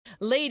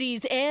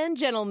Ladies and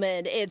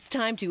gentlemen, it's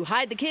time to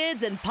hide the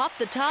kids and pop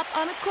the top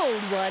on a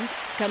cold one.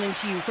 Coming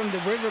to you from the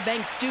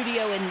Riverbank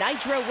studio in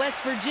Nitro,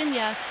 West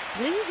Virginia,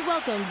 please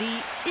welcome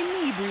the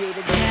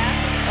inebriated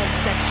cast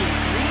of Section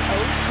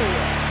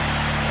 304.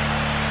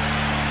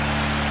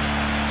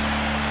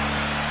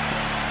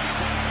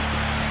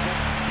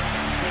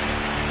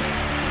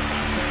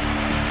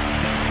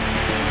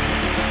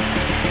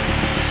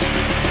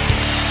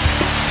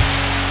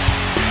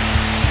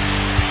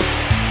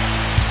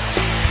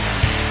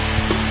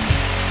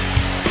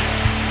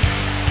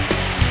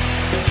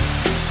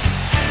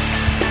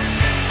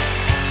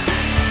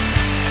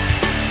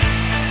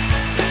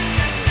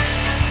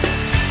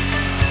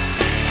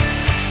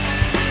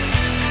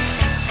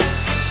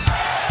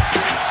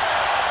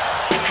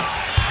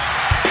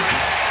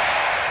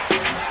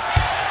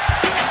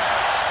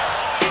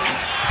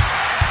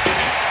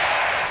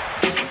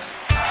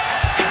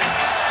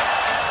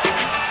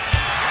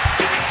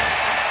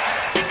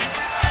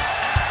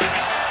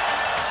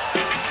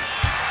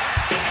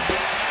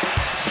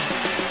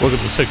 Welcome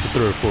to Section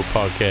 304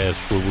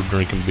 podcast, where we're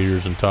drinking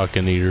beers and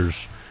talking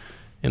ears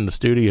in the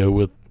studio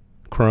with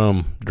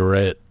Crumb,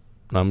 Durrett.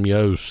 I'm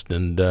Yost,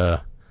 and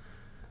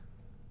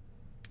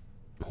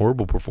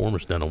horrible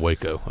performance down in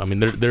Waco. I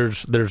mean,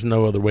 there's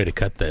no other way to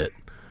cut that.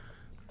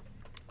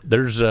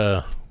 There's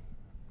a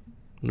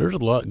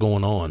lot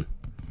going on.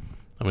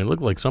 I mean, it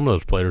looked like some of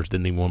those players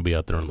didn't even want to be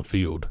out there on the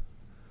field.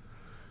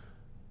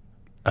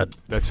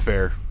 That's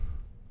fair.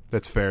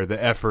 That's fair.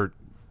 The effort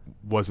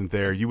wasn't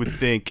there. You would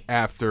think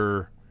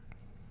after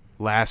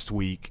last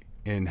week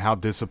and how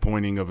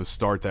disappointing of a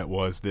start that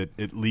was that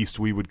at least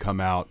we would come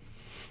out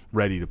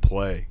ready to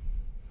play.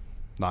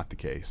 Not the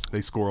case.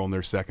 They score on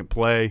their second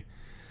play.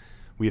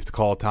 We have to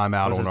call a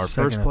timeout on our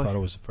first play. I thought it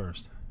was the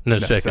first. No,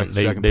 second.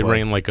 They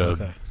ran like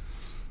a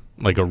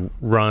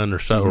run or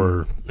so,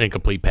 or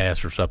incomplete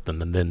pass or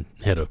something, and then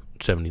hit a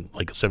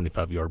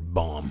 75-yard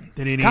bomb.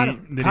 Did any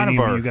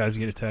of you guys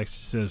get a text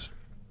that says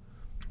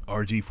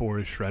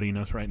RG4 is shredding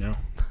us right now?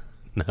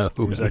 No.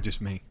 Or was that just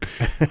me?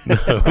 No.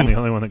 I'm the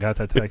only one that got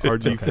that text.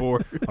 RG4.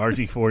 Okay.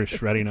 RG4 is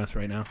shredding us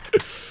right now.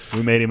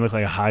 We made him look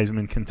like a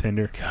Heisman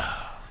contender.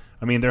 God.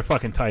 I mean, their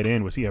fucking tight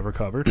end. Was he ever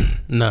covered?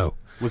 No.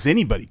 Was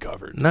anybody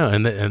covered? No,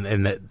 and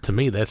that, to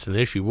me, that's an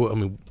issue. I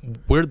mean,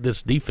 where did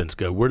this defense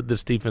go? Where did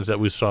this defense that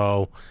we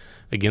saw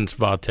against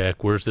Vautech,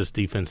 where's this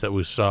defense that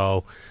we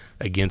saw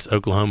against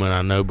Oklahoma? And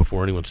I know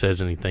before anyone says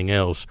anything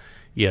else,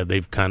 yeah,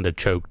 they've kind of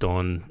choked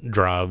on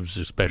drives,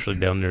 especially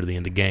down near the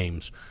end of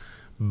games.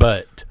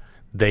 But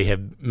they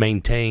have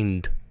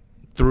maintained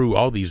through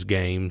all these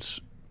games,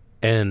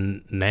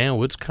 and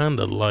now it's kind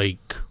of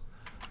like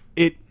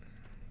it.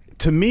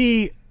 To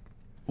me,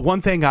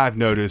 one thing I've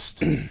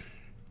noticed,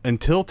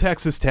 until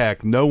Texas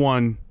Tech, no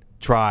one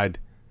tried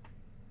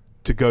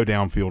to go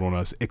downfield on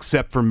us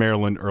except for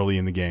Maryland early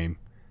in the game.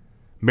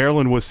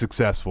 Maryland was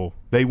successful.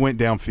 They went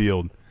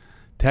downfield.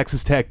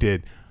 Texas Tech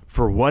did.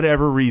 For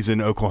whatever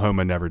reason,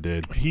 Oklahoma never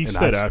did.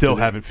 I still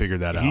haven't figured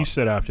that out. He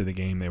said after the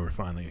game they were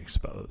finally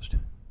exposed.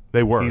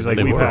 They were. He's like,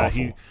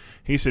 awful.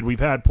 He said, we've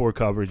had poor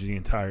coverage the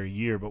entire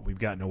year, but we've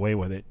gotten away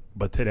with it.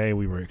 But today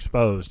we were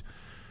exposed.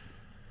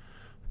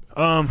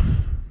 To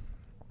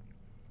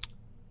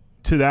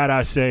that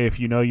I say, if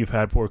you know you've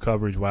had poor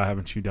coverage, why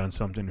haven't you done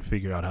something to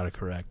figure out how to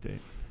correct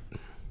it?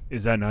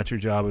 Is that not your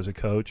job as a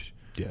coach?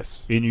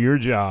 Yes. In your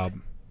job,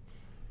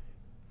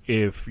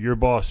 if your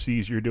boss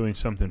sees you're doing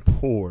something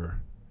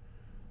poor,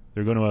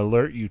 they're going to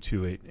alert you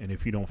to it. And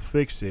if you don't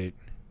fix it,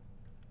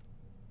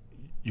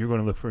 you're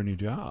going to look for a new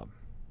job.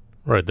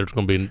 right. There's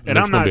going to be and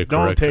I'm not. Be a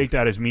don't correction. take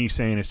that as me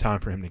saying it's time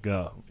for him to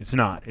go. It's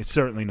not. It's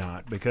certainly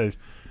not, because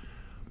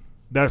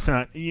that's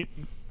not.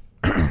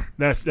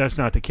 That's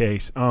not the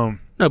case. No,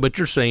 but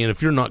you're saying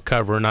if you're not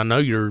covering, I know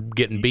you're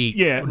getting beat.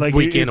 Yeah, like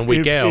week in and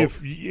week out.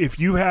 If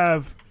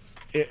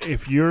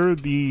you're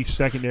the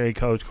secondary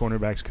coach,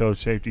 cornerbacks coach,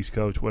 safeties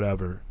coach,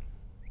 whatever,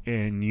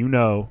 and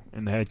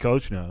and the head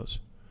coach knows,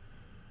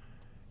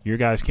 your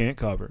guys can't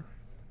cover.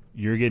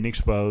 You're getting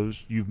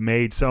exposed. You've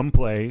made some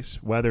plays,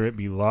 whether it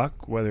be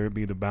luck, whether it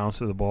be the bounce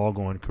of the ball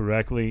going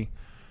correctly,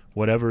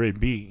 whatever it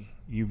be.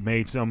 You've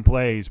made some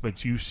plays,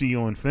 but you see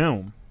on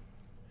film,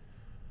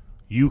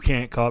 you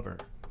can't cover.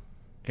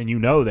 And you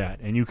know that.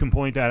 And you can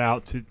point that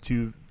out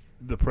to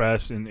the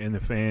press and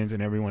the fans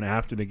and everyone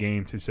after the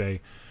game to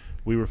say,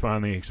 we were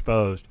finally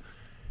exposed.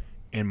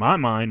 In my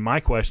mind, my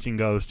question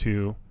goes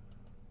to,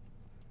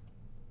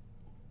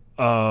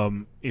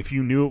 if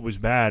you knew it was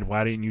bad,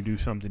 why didn't you do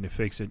something to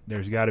fix it?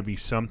 There's got to be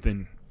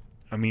something.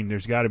 I mean,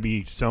 there's got to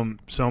be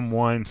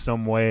someone,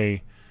 some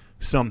way,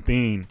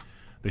 something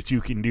that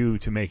you can do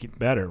to make it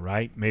better,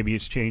 right? Maybe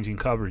it's changing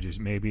coverages.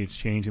 Maybe it's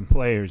changing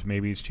players.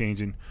 Maybe it's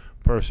changing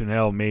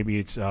personnel. Maybe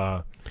it's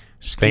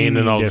staying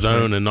in all different.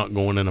 zone and not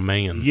going in a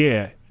man.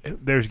 Yeah,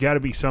 there's got to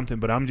be something.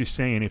 But I'm just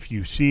saying, if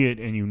you see it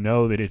and you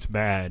know that it's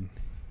bad,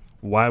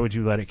 why would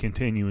you let it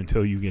continue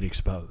until you get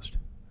exposed?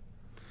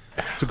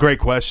 It's a great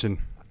question.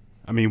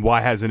 I mean, why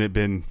hasn't it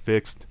been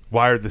fixed?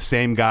 Why are the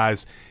same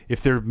guys,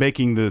 if they're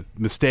making the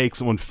mistakes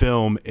on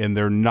film and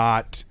they're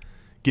not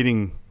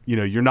getting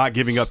you're not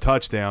giving up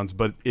touchdowns,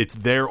 but it's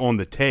there on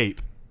the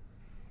tape.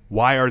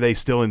 Why are they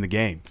still in the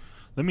game?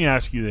 Let me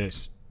ask you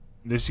this.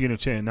 This is going to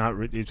change.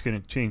 It's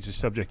going to change the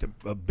subject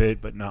a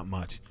bit, but not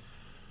much.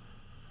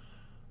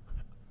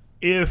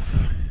 I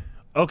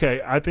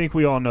think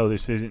we all know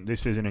this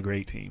isn't a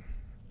great team.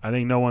 I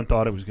think no one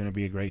thought it was going to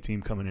be a great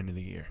team coming into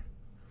the year.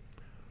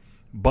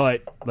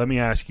 But let me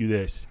ask you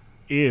this.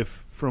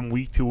 If from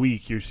week to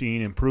week you're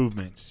seeing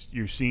improvements,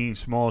 you're seeing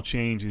small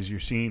changes, you're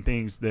seeing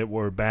things that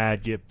were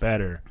bad get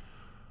better,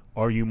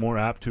 are you more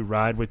apt to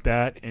ride with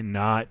that and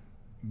not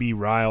be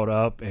riled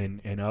up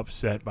and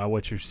upset by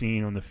what you're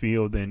seeing on the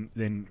field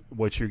than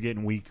what you're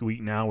getting week to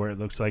week now, where it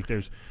looks like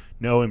there's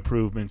no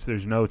improvements,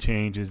 there's no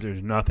changes,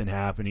 there's nothing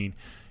happening.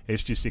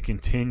 It's just a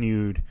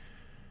continued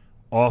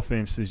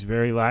offense that's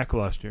very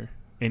lackluster.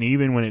 And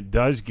even when it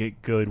does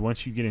get good,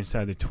 once you get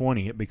inside the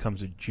 20, it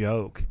becomes a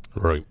joke.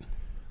 Right.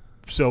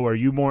 So are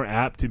you more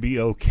apt to be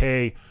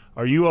okay?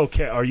 Are you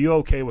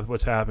okay with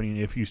what's happening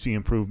if you see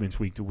improvements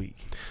week to week?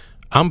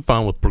 I'm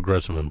fine with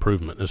progressive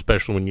improvement,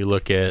 especially when you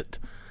look at,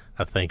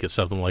 I think it's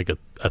something like a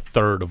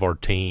third of our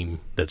team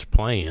that's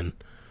playing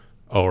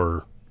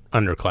are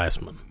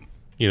underclassmen.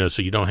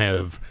 So you don't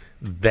have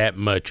that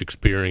much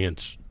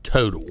experience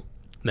total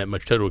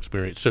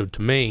experience. So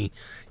to me,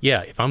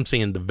 yeah, if I'm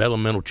seeing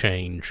developmental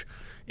change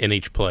in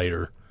each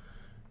player,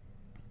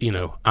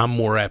 I'm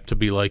more apt to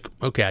be like,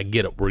 okay, I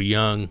get it. We're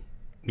young,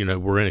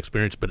 we're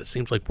inexperienced, but it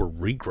seems like we're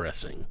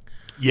regressing.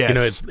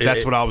 Yes,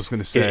 that's what I was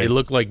going to say. It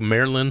looked like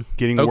Maryland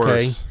getting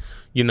worse.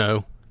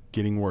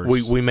 Getting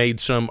worse. We made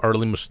some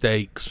early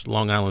mistakes.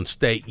 Long Island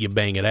State, you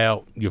bang it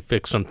out, you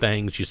fix some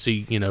things, you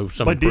see, some But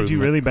improvement. did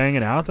you really bang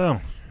it out, though?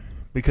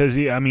 Because,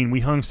 we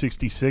hung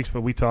 66,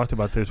 but we talked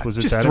about this. Was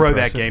it just that throw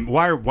impressive? that game?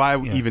 Why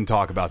even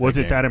talk about that Was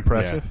game? it that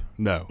impressive?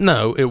 Yeah.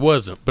 No, it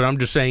wasn't. But I'm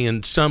just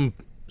saying some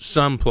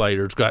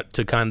players got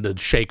to kind of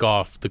shake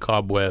off the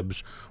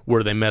cobwebs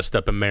where they messed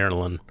up in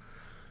Maryland.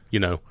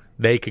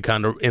 They could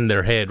kind of, in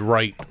their head,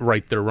 right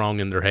their wrong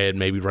in their head,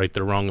 maybe right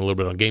their wrong a little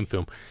bit on game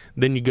film.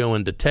 Then you go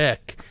into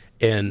Tech,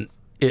 and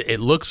it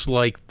looks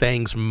like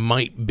things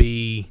might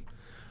be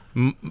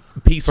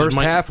pieces. First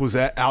half was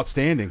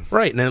outstanding.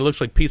 Right, and it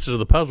looks like pieces of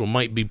the puzzle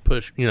might be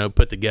put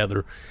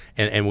together,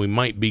 and we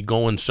might be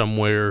going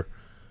somewhere.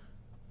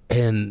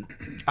 And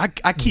I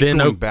keep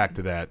going back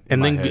to that.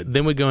 And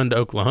then we go into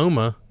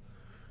Oklahoma.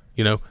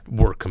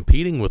 We're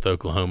competing with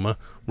Oklahoma.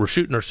 We're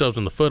shooting ourselves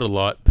in the foot a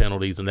lot,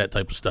 penalties and that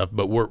type of stuff.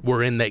 But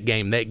we're in that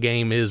game. That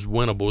game is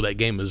winnable. That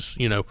game is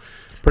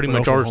pretty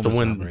much ours to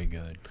win. Not very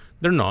good.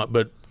 They're not,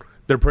 but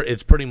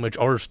it's pretty much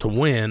ours to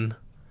win.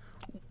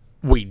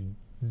 We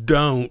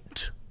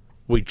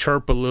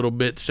chirp a little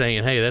bit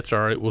saying, hey, that's all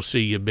right. We'll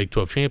see you a Big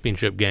 12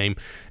 championship game.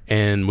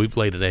 And we've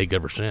laid an egg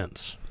ever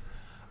since.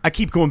 I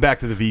keep going back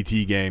to the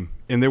VT game.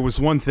 And there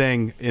was one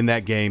thing in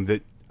that game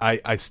that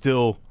I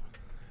still –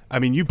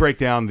 you break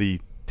down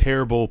the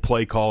terrible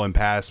play call and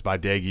pass by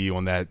Deggy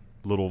on that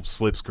little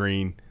slip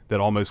screen that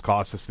almost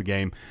cost us the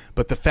game.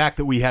 But the fact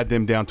that we had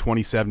them down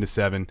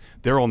 27-7,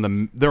 they're on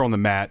the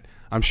mat.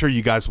 I'm sure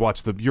you guys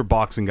watched you're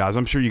boxing guys.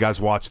 I'm sure you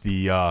guys watched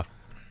the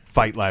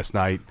fight last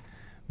night.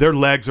 Their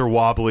legs are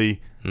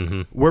wobbly.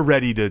 Mm-hmm. We're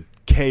ready to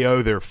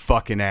KO their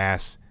fucking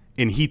ass,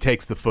 and he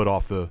takes the foot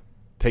off the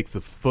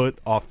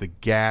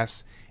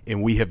gas,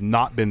 and we have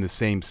not been the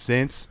same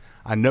since.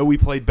 I know we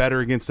played better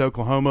against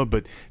Oklahoma,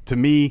 but to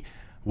me,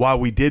 while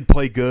we did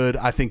play good,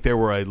 I think there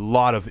were a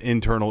lot of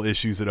internal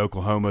issues at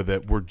Oklahoma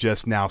that we're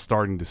just now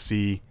starting to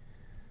see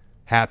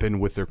happen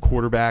with their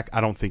quarterback.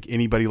 I don't think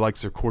anybody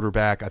likes their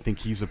quarterback. I think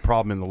he's a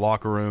problem in the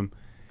locker room,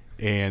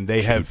 and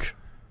they have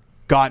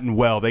gotten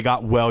well. They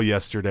got well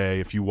yesterday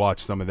if you watch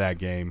some of that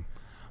game.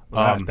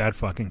 That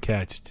fucking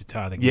catch to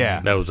tie the game.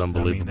 Yeah. That was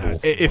unbelievable.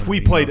 If we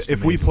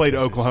played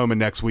Oklahoma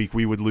next week,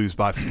 we would lose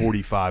by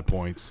 45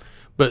 points.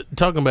 But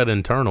talking about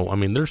internal,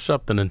 there's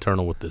something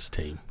internal with this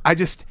team.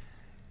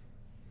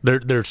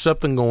 There's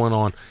something going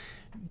on.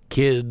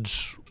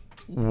 Kids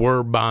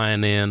were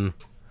buying in.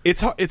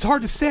 It's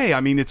hard to say.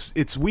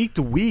 It's week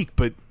to week,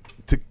 but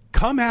to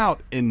come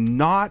out and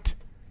not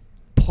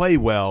play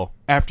well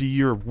after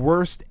your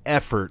worst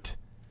effort,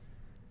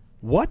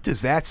 what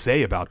does that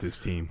say about this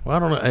team? Well, I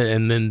don't know.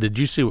 And then did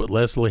you see what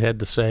Leslie had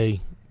to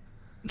say?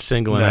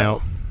 Singling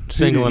out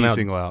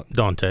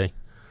Dante.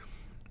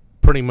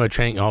 Pretty much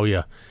oh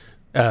yeah.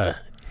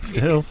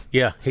 Stills?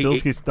 Yeah.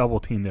 Stills gets double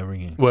teamed every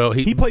game. Well,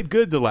 he played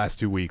good the last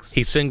 2 weeks.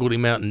 He singled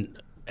him out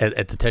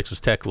at the Texas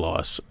Tech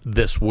loss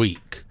this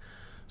week.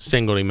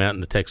 Singled him out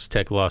in the Texas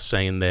Tech loss,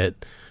 saying that,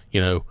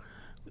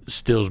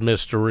 Stills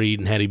missed a read,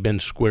 and had he been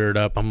squared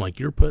up, I'm like,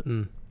 you're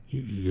putting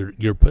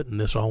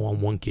this all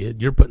on one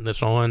kid. You're putting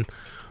this on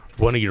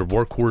one of your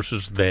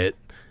workhorses that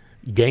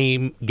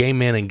game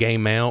in and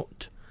game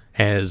out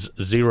has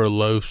zero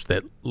loafs,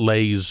 that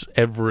lays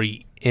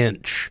every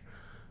inch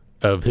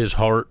of his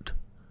heart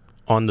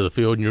onto the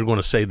field, and you're going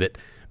to say that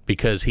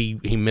because he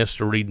missed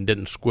a read and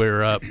didn't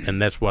square up,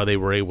 and that's why they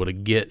were able to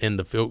get in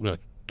the field.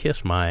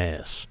 Kiss my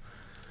ass,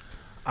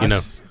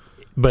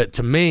 But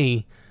to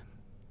me,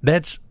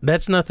 that's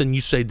nothing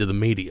you say to the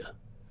media.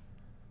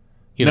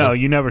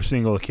 You never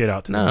single a kid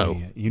out to the No.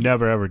 media. You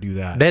never ever do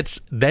that.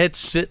 That's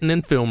sitting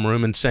in film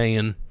room and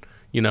saying,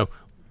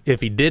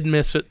 if he did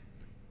miss it,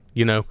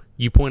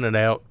 you point it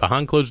out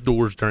behind closed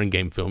doors during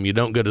game film. You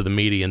don't go to the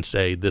media and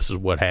say this is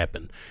what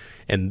happened,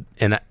 and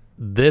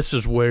this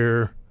is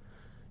where,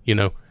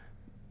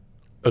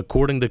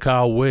 according to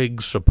Kyle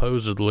Wiggs,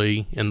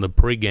 supposedly in the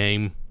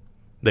pregame,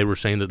 they were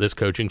saying that this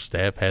coaching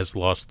staff has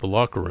lost the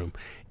locker room.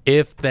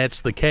 If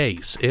that's the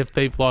case, if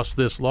they've lost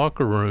this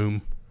locker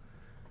room,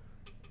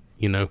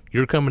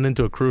 you're coming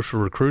into a crucial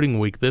recruiting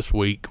week this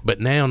week, but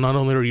now not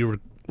only are you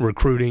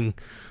recruiting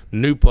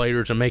new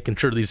players and making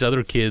sure these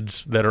other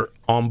kids that are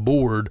on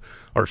board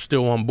are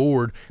still on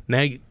board.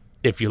 Now,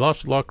 if you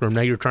lost the locker room,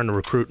 now you're trying to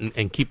recruit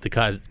and keep the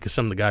guys,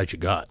 some of the guys you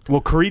got.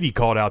 Well, Caridi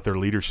called out their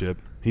leadership.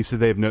 He said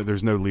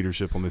there's no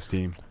leadership on this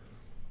team.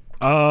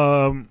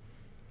 Not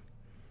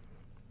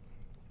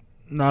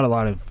a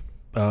lot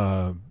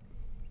of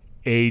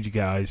age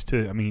guys.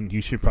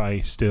 You should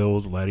probably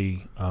Stills,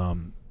 Letty.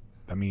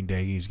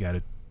 Daigie's got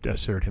to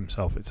assert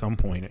himself at some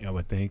point, I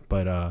would think.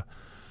 But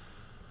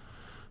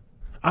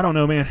I don't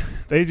know, man.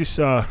 They just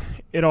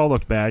it all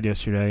looked bad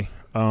yesterday.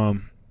 All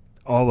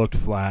looked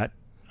flat.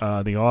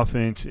 The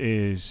offense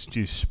is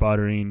just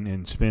sputtering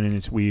and spinning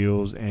its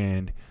wheels.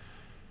 And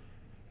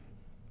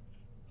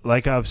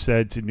like I've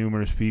said to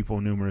numerous people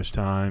numerous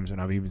times,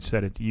 and I've even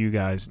said it to you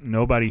guys,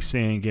 nobody's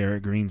saying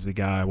Garrett Green's the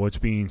guy. What's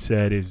being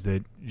said is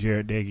that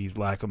Jarret Doege's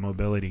lack of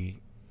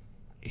mobility,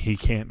 he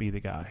can't be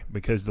the guy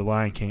because the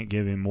line can't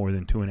give him more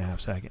than 2.5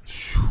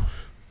 seconds.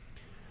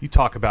 You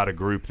talk about a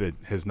group that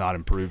has not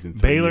improved in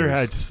 3 Baylor years.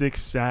 had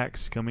 6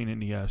 sacks coming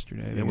into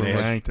yesterday. They And were they had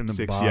ranked in the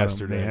 6 bottom.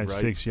 yesterday, They had right?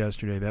 6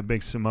 yesterday. That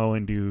big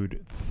Samoan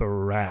dude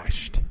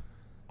thrashed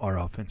our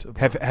offensive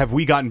line. Have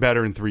we gotten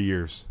better in 3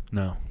 years?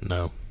 No.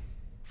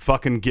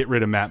 Fucking get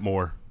rid of Matt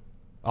Moore.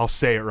 I'll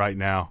say it right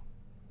now.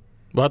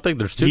 Well, I think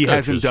there's two He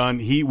coaches. hasn't done.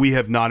 We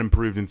have not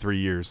improved in 3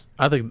 years.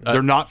 I think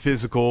They're not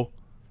physical.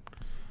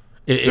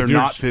 They're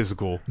not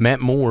physical. Matt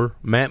Moore,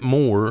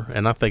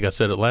 and I think I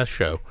said it last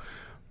show.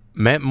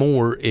 Matt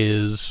Moore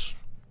is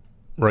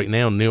right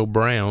now Neil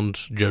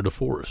Brown's Joe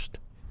DeForest.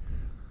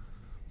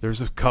 There's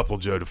a couple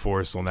Joe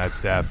DeForest on that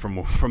staff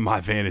from my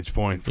vantage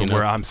point, from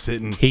where I'm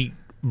sitting.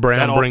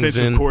 Brown that brings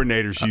offensive in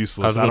coordinator's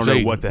useless. I don't know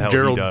what the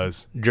hell he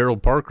does.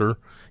 Gerald Parker,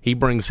 he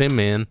brings him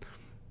in,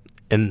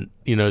 and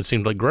it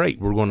seems like great.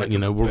 We're going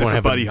to, we're going to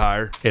have a buddy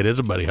hire. It is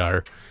a buddy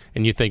hire,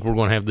 and you think we're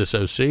going to have this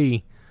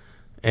OC,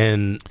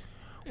 and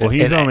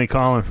he's only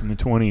calling from the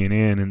 20 and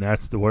in, and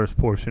that's the worst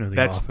portion of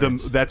the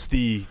offense. That's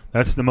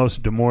the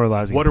most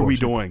demoralizing. What are we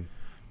portion. doing?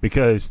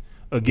 Because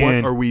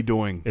again, what are we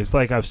doing? It's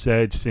like I've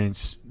said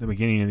since the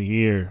beginning of the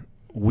year.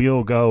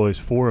 We'll go as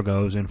 4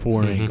 goes and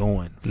 4 ain't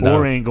going.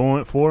 4 ain't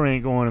going. 4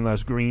 ain't going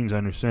unless Green's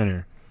under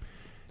center.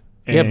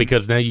 And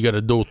because now you got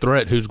a dual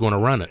threat. Who's going to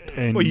run it?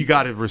 And you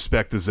got to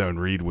respect the zone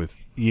read with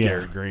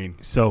Garrett Green.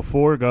 So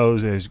 4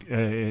 goes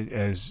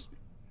as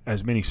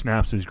many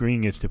snaps as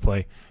Green gets to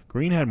play.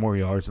 Green had more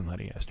yards than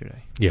Letty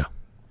yesterday. Yeah.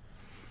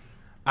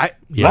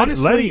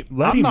 Honestly,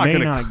 Letty may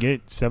not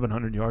get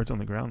 700 yards on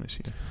the ground this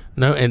year.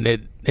 No,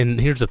 and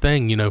here's the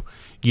thing.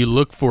 You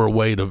look for a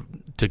way to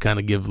kind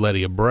of give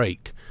Letty a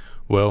break.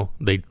 Well,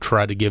 they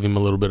tried to give him a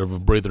little bit of a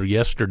breather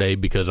yesterday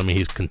because,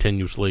 he's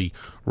continuously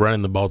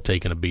running the ball,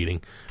 taking a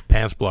beating,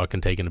 pass blocking,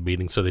 taking a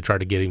beating. So they tried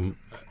to get him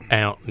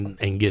out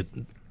and get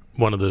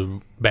one of the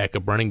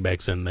backup running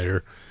backs in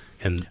there.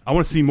 And I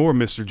want to see more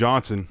Mr.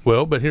 Johnson.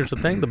 Well, but here's the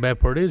thing. The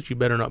bad part is you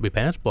better not be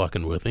pass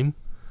blocking with him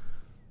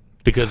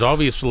because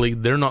obviously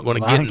they're not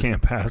going to get him.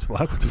 Can't pass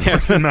block. What the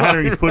fuck's the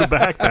matter? You put a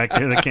back there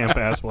that can't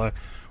pass block.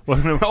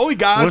 The only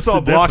guy I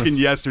saw blocking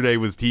yesterday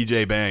was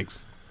TJ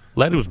Banks.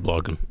 Letty was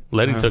blocking.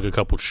 Letty took a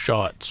couple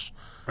shots.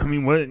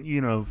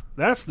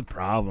 That's the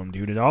problem,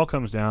 dude. It all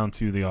comes down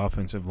to the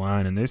offensive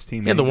line, and this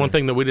team. Yeah, the one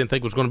thing that we didn't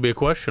think was going to be a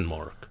question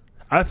mark.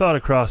 I thought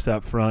across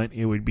that front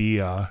it would be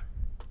a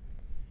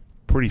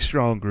pretty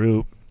strong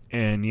group,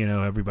 and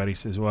everybody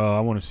says, "Well,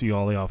 I want to see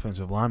all the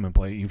offensive linemen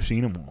play." You've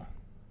seen them all,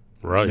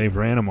 right? They've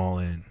ran them all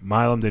in.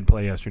 Milam didn't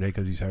play yesterday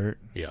because he's hurt.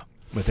 Yeah,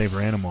 but they've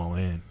ran them all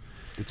in.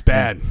 It's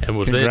bad. And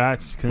was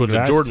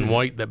it Jordan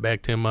White that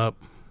backed him up?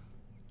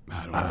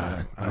 I don't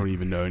know. I don't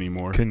even know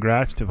anymore.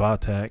 Congrats to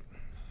Vatek.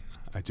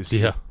 I just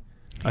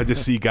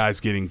see guys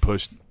getting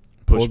pushed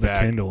back. The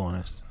Kendall on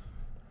us,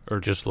 or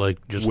just like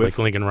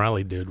Lincoln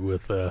Riley did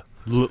with a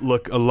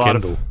lot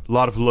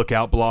of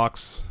lookout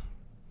blocks.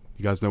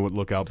 You guys know what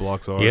lookout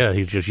blocks are? Yeah,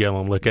 he's just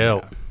yelling "look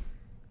out."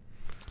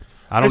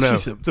 I don't know.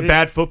 It's a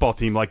bad football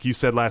team, like you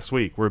said last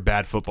week. We're a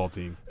bad football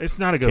team. It's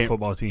not a good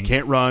football team.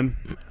 Can't run.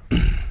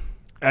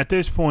 At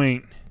this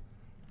point,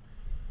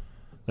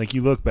 like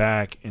you look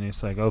back and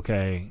it's like,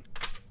 okay,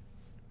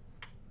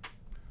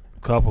 a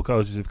couple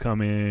coaches have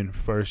come in,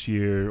 first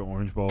year,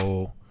 Orange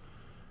Bowl,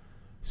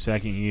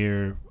 second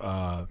year,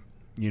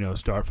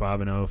 start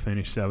 5-0,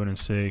 finish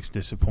 7-6,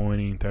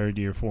 disappointing, third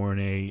year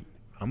 4-8.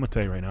 I'm gonna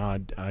tell you right now,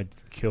 I'd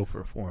kill for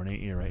a 4-8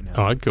 year right now.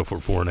 Oh, I'd kill for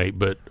 4-8,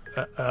 but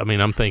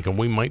I'm thinking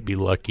we might be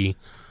lucky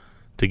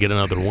to get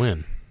another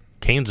win.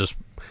 Kansas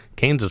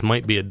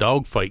might be a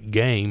dogfight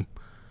game,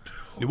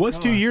 It was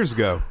 2 years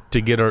ago.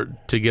 to get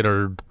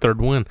our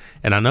third win.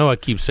 And I know I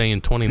keep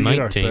saying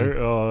 2019.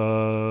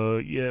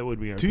 Yeah, it would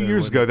be our 2 third,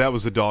 years wouldn't ago, it? that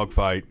was a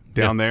dogfight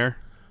down there.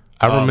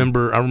 I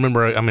remember. I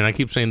mean, I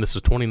keep saying this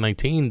is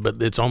 2019,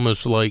 but it's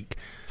almost like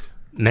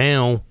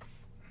now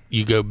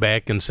you go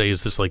back and say,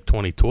 is this like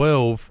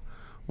 2012,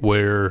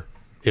 where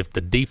if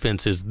the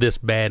defense is this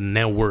bad and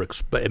now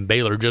and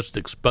Baylor just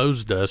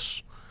exposed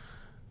us,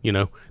 you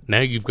know,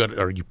 now you've got.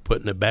 Are you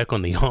putting it back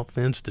on the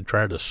offense to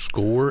try to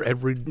score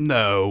every?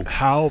 No.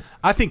 How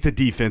I think the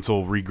defense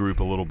will regroup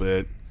a little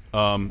bit.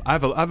 I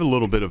have a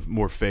little bit of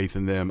more faith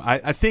in them.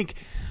 I think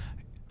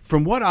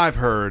from what I've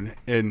heard,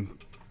 and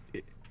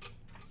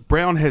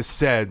Brown has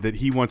said that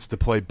he wants to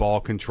play ball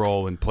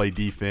control and play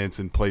defense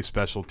and play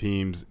special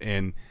teams.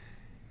 And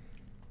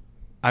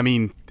I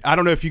mean, I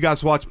don't know if you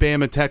guys watched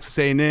Bama, Texas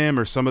A&M,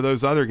 or some of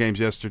those other games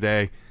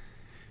yesterday.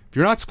 If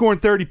you're not scoring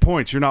 30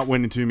 points, you're not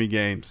winning too many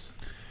games.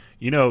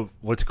 You know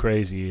what's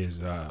crazy is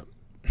Bama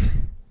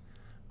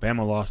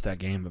lost that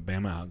game, but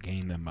Bama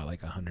outgained them by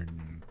like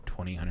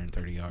 120,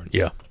 130 yards.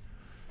 Yeah.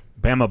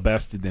 Bama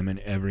bested them in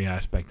every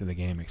aspect of the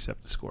game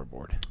except the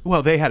scoreboard.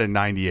 Well, they had a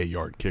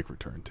 98-yard kick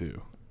return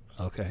too.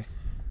 Okay.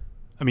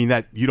 I mean,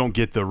 that you don't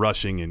get the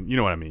rushing, and you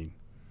know what I mean.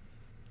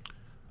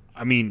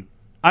 I mean,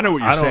 I know what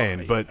you're I don't-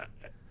 saying, but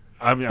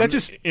I mean, That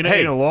just- in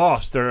hey. a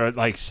loss, they're at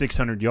like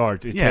 600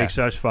 yards. It Yeah. takes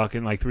us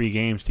fucking like 3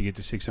 games to get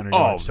to 600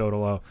 Oh. yards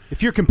total.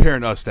 if you're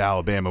comparing us to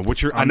Alabama,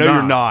 which I I'm know you're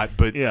not. not,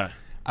 but Yeah.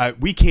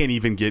 we can't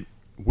even get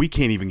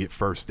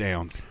first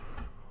downs.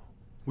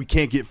 We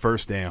can't get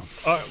first downs.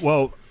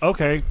 Well,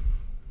 okay.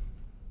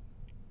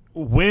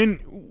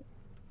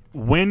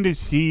 When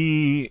does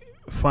he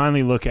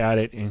finally look at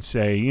it and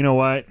say, you know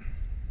what,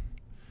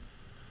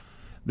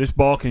 this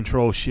ball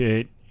control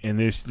shit and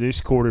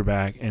this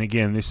quarterback, and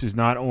again, this is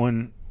not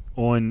on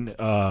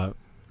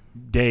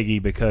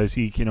Daggy because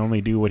he can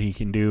only do what he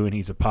can do, and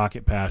he's a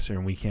pocket passer,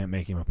 and we can't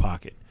make him a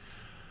pocket.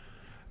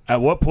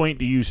 At what point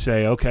do you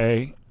say,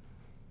 okay,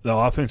 the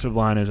offensive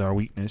line is our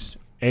weakness,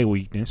 a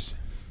weakness.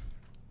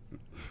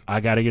 I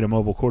got to get a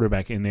mobile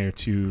quarterback in there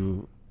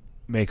to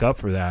make up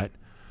for that.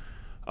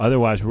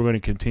 Otherwise, we're going to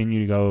continue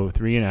to go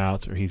 3 and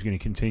outs, or he's going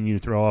to continue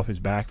to throw off his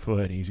back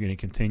foot. He's going to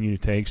continue to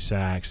take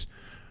sacks.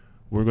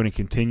 We're going to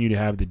continue to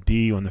have the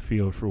D on the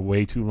field for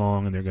way too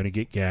long, and they're going to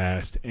get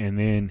gassed. And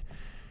then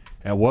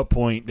at what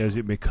point does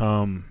it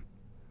become,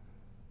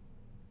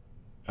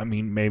 I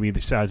mean, maybe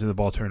the sides of the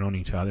ball turn on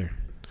each other?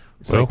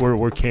 It's Well- like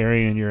we're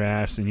carrying your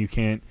ass, and you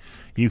can't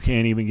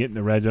even get in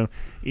the red zone.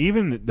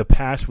 Even the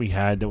pass we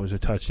had that was a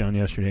touchdown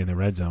yesterday in the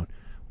red zone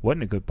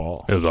wasn't a good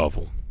ball. It was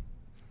awful.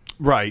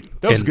 Right.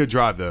 That was a And- good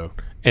drive, though.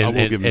 And, I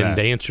will give him and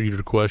that. to answer your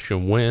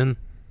question, when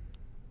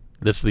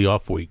this is the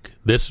off week,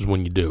 this is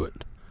when you do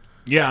it.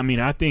 Yeah, I mean,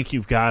 I think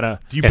you've got to.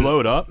 Do you and-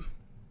 blow it up?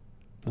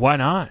 Why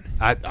not?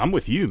 I'm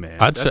with you, man.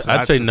 I'd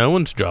That's- say no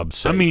one's job's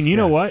safe. I mean, you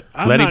know what?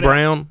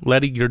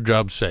 Letty, your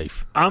job's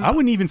safe. I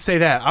wouldn't even say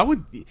that.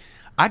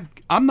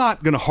 I'm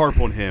not going to harp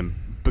on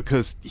him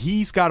because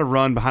he's got to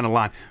run behind the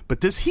line. But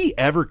does he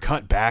ever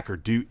cut back or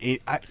do?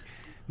 I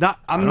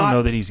don't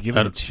know that he's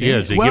given a chance. Yeah,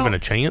 is he given a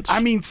chance?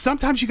 I mean,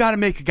 sometimes you got to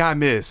make a guy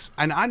miss,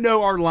 and I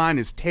know our line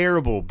is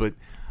terrible, but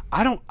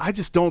I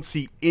just don't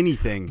see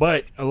anything.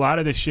 But a lot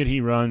of the shit he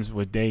runs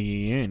with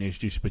Daggy in is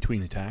just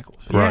between the tackles.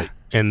 right.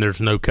 And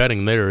there's no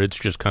cutting there. It's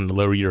just kind of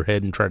lower your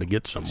head and try to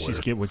get somewhere.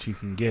 Just get what you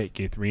can get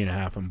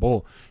 3.5 and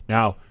bull.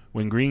 Now,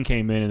 when Green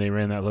came in and they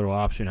ran that little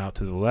option out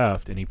to the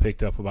left, and he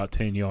picked up about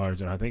 10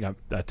 yards, and I think I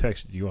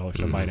texted you all or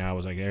somebody, and I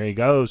was like, there he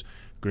goes.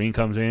 Green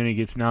comes in, he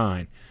gets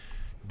 9.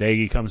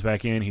 Daggy comes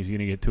back in, he's going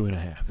to get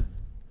 2.5.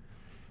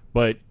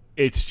 But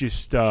it's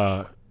just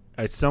at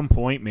some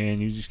point,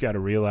 man, you just got to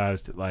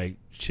realize that, like,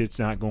 shit's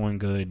not going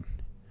good.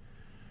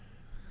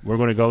 We're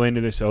going to go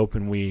into this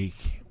open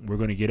week. We're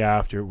going to get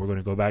after it. We're going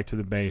to go back to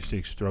the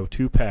basics, throw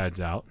 2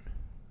 pads out,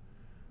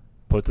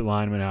 put the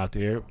lineman out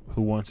there.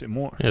 Who wants it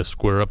more? Yeah,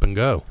 square up and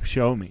go.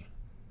 Show me.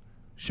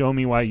 Show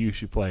me why you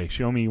should play.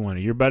 Show me you want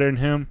it. You're better than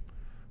him?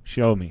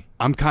 Show me.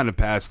 I'm kind of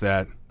past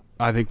that.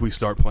 I think we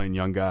start playing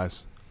young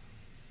guys.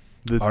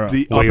 All right.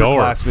 The We are.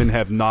 upperclassmen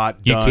have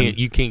not done.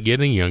 You can't get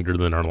any younger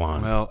than our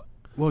line.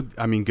 Well,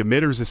 I mean,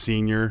 Gamitter's a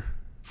senior.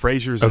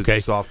 Frazier's Okay.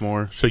 a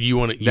sophomore. So you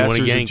want to Nesser's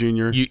a yank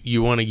junior.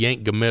 You want to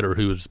yank Gamitter,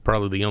 who is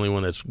probably the only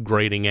one that's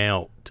grading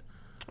out.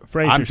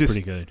 Frazier's just-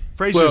 pretty good.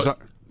 Frazier's Well,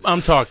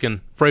 I'm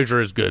talking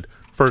Frazier is good.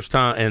 First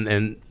time,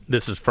 and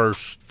this is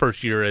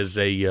first year as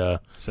a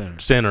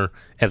center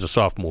as a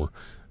sophomore.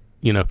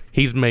 You know,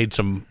 he's made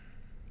some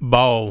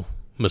ball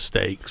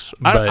mistakes.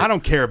 But I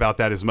don't care about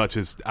that as much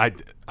as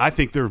I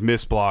think there are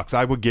missed blocks.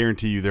 I would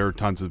guarantee you there are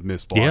tons of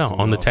missed blocks. yeah,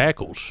 on the well.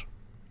 tackles.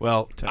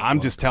 Well,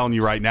 I'm just telling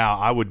you right now.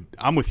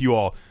 I'm with you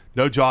all.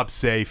 No job's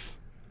safe.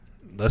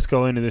 Let's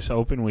go into this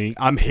open week.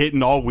 I'm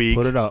hitting all week.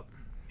 Put it up.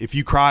 If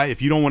you cry,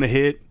 if you don't want to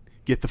hit,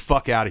 get the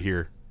fuck out of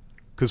here.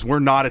 Because we're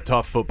not a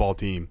tough football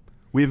team.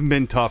 We haven't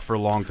been tough for a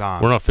long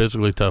time. We're not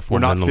physically tough. We're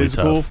not mentally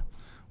physical. tough.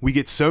 We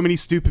get so many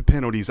stupid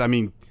penalties. I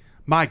mean,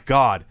 my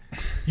God,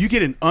 you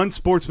get an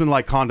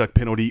unsportsmanlike conduct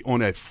penalty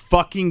on a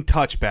fucking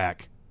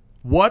touchback.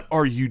 What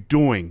are you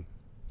doing?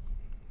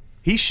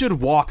 He should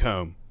walk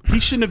home. He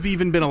shouldn't have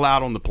even been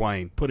allowed on the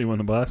plane. Put him on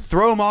the bus.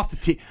 Throw him off the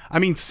team. I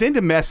mean, send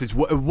a message.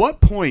 At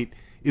what point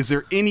is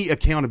there any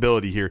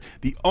accountability here?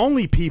 The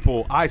only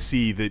people I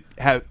see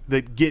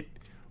that get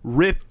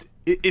ripped,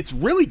 it's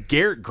really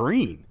Garrett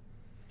Green.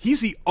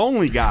 He's the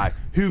only guy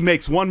who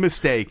makes one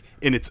mistake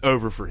and it's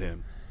over for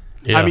him.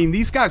 Yeah. I mean,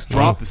 these guys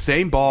drop the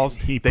same balls.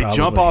 They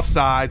jump off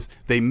sides.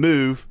 They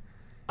move.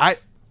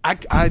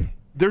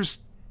 There's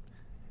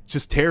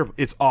just terrible.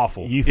 It's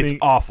awful. It's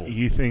awful.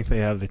 You think they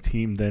have the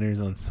team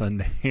dinners on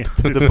Sunday?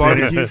 The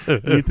barbecues?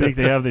 You think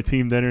they have the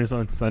team dinners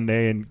on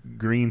Sunday and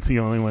Green's the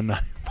only one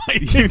not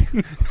invited?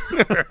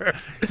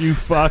 You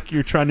fuck.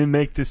 You're trying to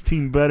make this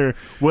team better.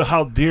 Well,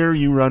 how dare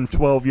you run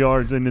 12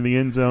 yards into the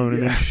end zone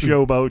and then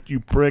showboat, you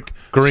prick.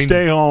 Green,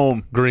 stay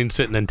home. Green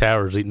sitting in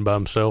towers eating by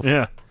himself.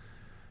 Yeah.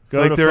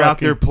 Like they're out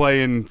there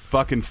playing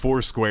fucking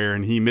Foursquare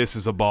and he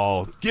misses a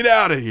ball. Get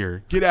out of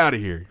here. Get out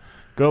of here.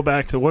 Go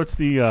back to what's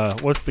the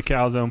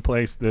Calzone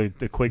place, the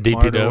Quick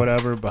Mart or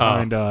whatever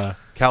behind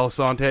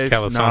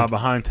Calisantes? Nah,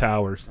 behind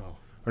Towers.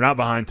 Or not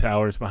behind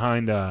Towers,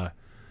 behind the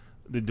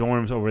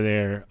dorms over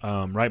there,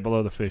 right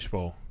below the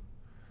fishbowl.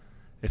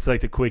 It's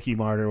like the Quickie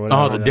Mart or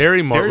whatever. Oh, the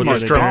Dairy Mart with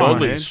the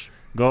Strombolis.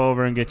 Go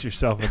over and get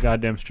yourself a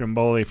goddamn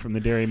Stromboli from the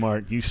Dairy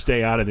Mart. You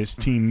stay out of this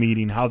team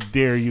meeting. How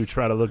dare you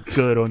try to look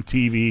good on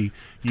TV,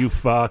 you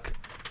fuck.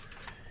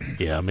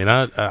 Yeah, I mean,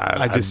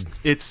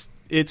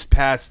 it's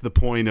past the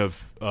point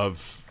of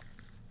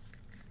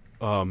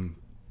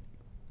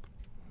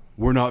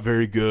we're not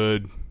very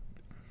good.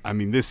 I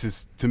mean, this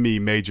is, to me,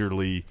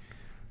 majorly,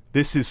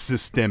 this is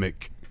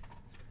systemic.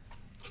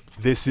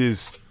 This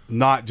is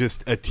not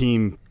just a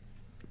team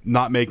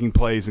not making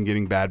plays and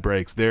getting bad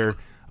breaks.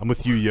 I'm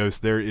with you,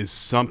 Yost. There is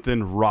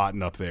something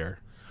rotten up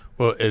there.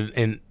 Well,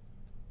 and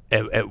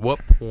at what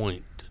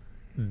point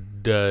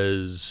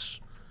does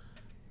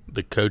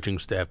the coaching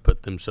staff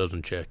put themselves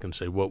in check and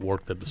say what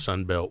worked at the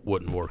Sun Belt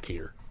wouldn't work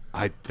here?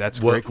 That's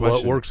a great question.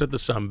 What works at the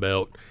Sun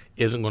Belt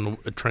isn't going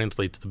to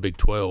translate to the Big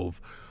 12.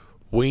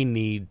 We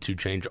need to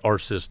change our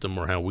system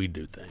or how we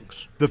do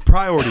things.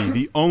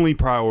 The only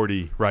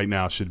priority right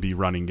now should be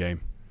running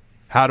game.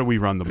 How do we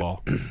run the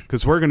ball?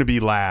 Because we're going to be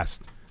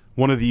last.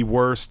 One of the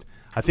worst.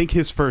 I think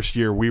his first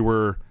year we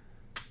were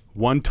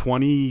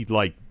 120,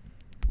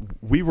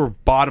 we were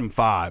bottom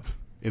 5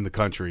 in the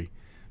country.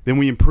 Then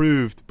we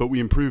improved,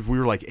 we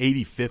were like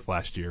 85th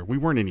last year. We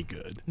weren't any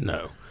good.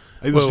 No.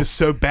 It was just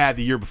so bad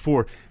the year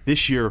before.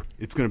 This year,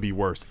 it's going to be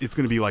worse. It's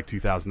going to be like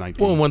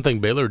 2019. Well, one thing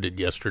Baylor did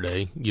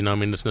yesterday,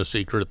 it's no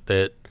secret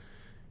that,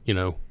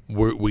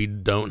 we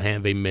don't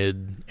have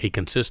a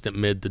consistent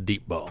mid to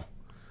deep ball.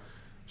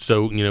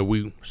 So,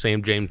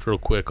 Sam James real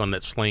quick on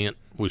that slant.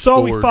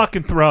 So we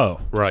fucking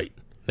throw. Right.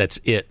 That's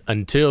it.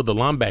 Until the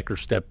linebacker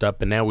stepped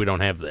up, and now we don't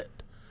have that.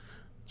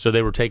 So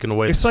they were taking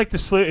away. It's like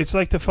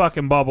the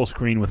fucking bubble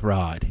screen with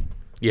Rod.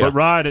 Yeah.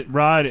 But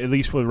Rod, at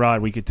least with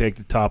Rod, we could take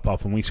the top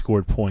off and we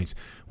scored points.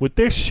 With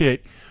this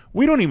shit,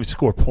 we don't even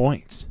score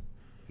points.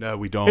 No,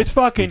 we don't. It's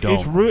fucking.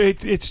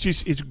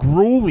 It's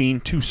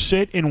grueling to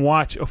sit and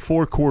watch a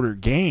 4-quarter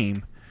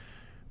game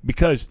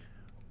because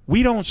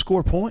we don't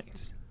score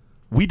points.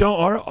 We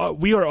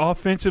are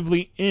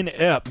offensively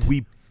inept.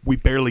 We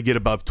barely get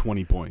above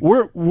 20 points.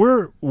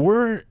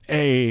 We're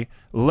a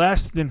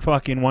less than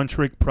fucking one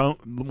trick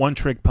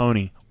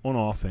pony on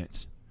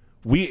offense.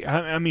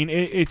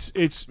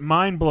 It's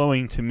mind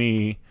blowing to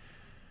me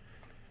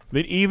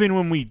that even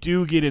when we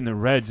do get in the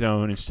red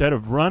zone, instead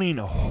of running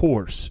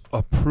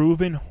a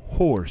proven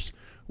horse,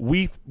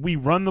 we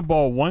run the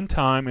ball one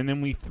time and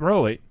then we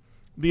throw it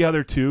the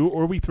other two,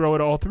 or we throw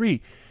it all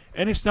three.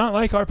 And it's not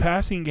like our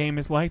passing game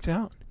is lights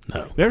out.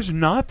 No, there's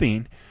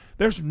nothing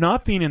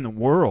in the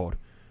world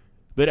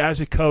that as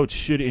a coach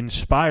should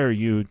inspire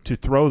you to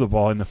throw the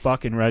ball in the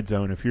fucking red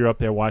zone if you're up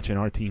there watching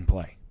our team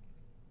play.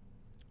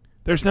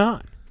 There's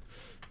not.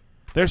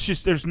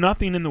 There's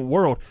nothing in the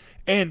world.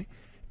 And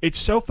it's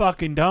so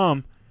fucking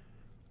dumb.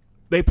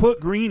 They put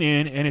Green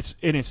in and it's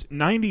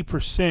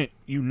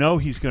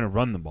 90% he's going to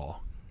run the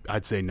ball.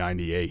 I'd say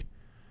 98.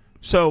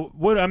 So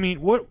what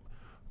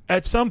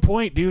at some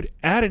point, dude,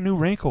 add a new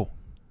wrinkle.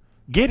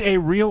 Get a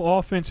real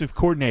offensive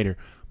coordinator.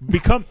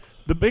 Become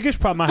the biggest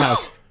problem I have.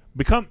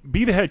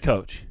 Be the head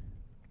coach.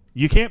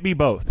 You can't be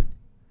both.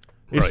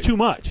 It's too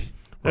much.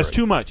 That's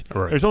too much.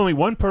 Right. There's only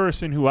one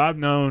person who I've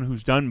known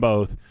who's done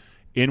both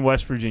in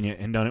West Virginia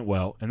and done it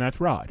well, and that's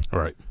Rod.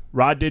 Right.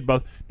 Rod did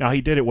both. Now,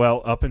 he did it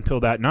well up until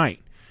that night.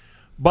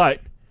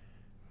 But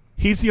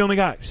he's the only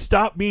guy.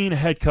 Stop being a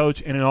head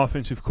coach and an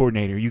offensive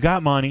coordinator. You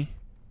got money.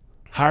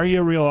 Hire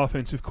you a real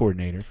offensive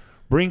coordinator.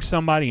 Bring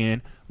somebody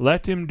in.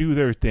 Let them do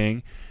their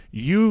thing.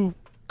 You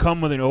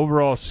come with an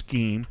overall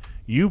scheme.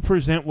 You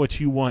present what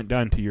you want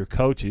done to your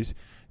coaches.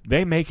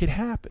 They make it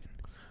happen.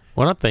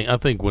 Well, I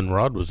think when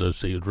Rod was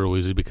OC, it was real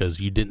easy because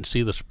you didn't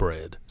see the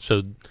spread.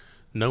 So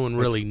no one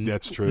really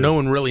that's true. No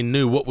one really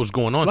knew what was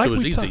going on. So it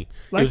was easy.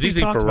 It was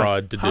easy for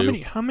Rod to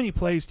do. How many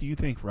plays do you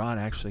think Rod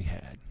actually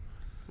had?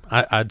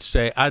 I'd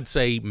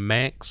say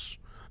max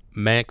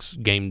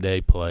game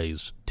day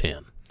plays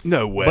 10.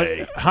 No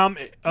way.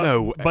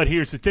 But but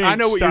here's the thing. I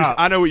know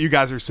what you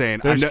guys are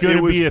saying. There's going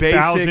to be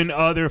 1,000 basic.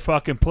 other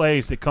fucking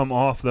plays that come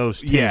off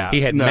those 10. Yeah.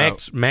 He had No.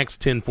 max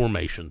 10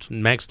 formations,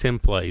 max 10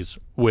 plays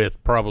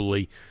with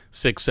probably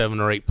 6, 7,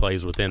 or 8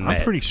 plays within that.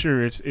 I'm pretty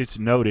sure it's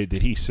noted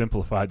that he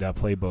simplified that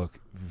playbook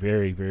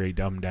very, very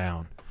dumbed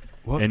down.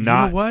 Well, and you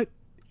not, know what?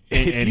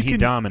 And he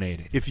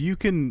dominated. If you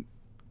can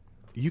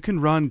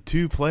run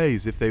 2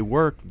 plays if they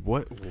work.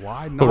 Why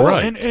not? Well,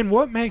 right. And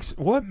what makes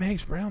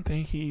Brown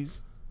think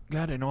he's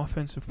got an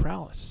offensive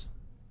prowess?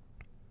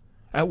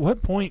 At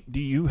what point do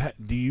you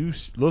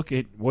look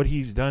at what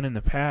he's done in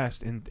the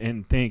past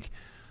and think,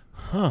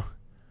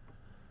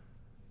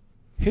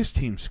 his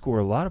teams score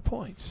a lot of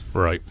points.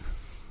 Right.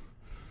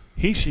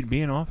 He should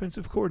be an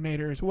offensive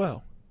coordinator as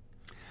well.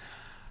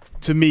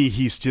 To me,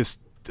 he's just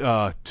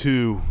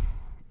too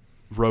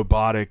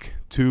robotic,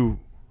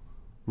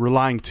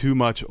 relying too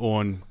much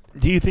on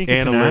Do you think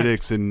it's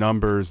analytics and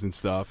numbers and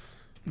stuff.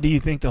 Do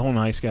you think the whole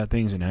Nice Guy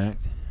thing's an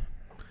act?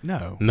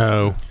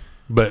 No.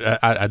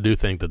 But I do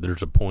think that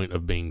there's a point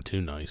of being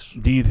too nice.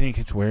 Do you think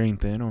it's wearing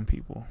thin on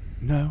people?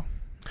 No.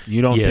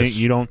 You don't Yes. think?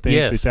 You don't think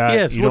Yes. that?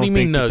 Yes. You What do don't you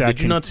mean? think No. that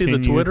Did you not see the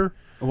continued? Twitter?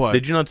 What?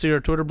 Did you not see our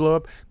Twitter blow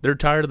up? They're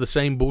tired of the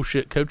same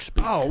bullshit coach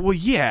speak. Oh, well,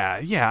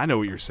 yeah, I know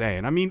what you're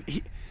saying. I mean,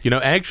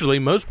 Actually,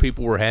 most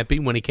people were happy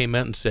when he came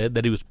out and said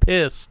that he was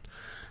pissed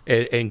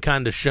and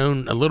kind of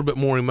shown a little bit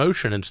more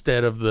emotion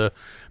instead of the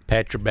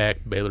pat your back,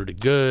 Baylor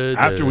did good.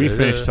 After we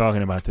finish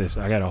talking about this,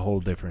 I got a whole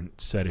different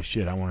set of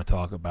shit I want to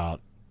talk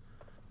about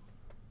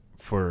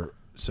for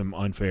some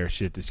unfair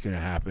shit that's going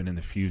to happen in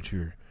the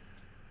future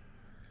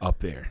up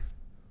there.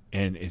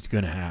 And it's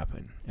going to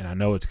happen. And I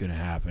know it's going to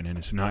happen. And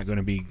it's not going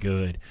to be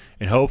good.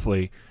 And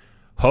hopefully,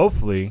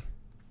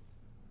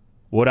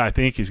 what I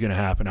think is going to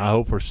happen, I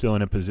hope we're still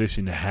in a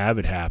position to have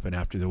it happen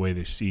after the way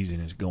this season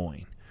is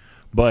going.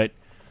 But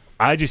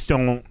I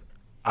don't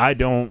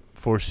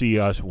foresee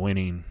us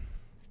winning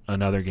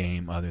another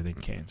game other than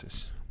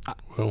Kansas.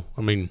 Well,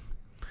 I mean,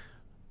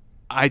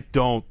 I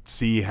don't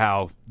see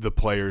how the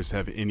players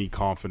have any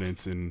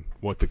confidence in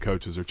what the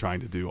coaches are trying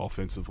to do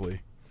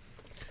offensively.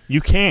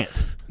 You can't.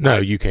 no,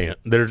 you can't.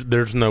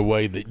 There's no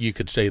way that you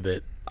could say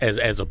that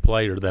as a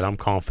player that I'm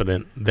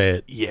confident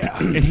that Yeah.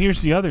 And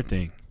here's the other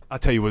thing. I'll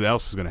tell you what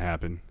else is going to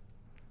happen.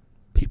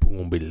 people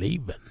won't be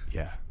leaving.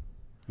 Yeah.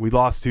 We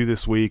lost 2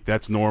 this week.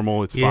 That's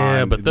normal. It's fine.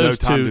 Yeah, but No those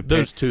time to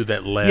those two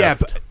that left. Yeah,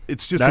 but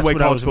it's just That's the way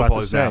what I college was about football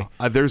to is say.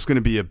 now. There's going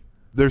to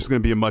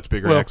be a much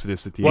bigger Well,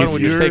 exodus at the why end. don't of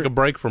we the just year. take a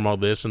break from all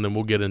this and then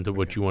we'll get into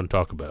what you want to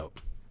talk about?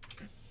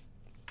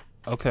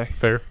 Okay.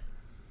 Fair?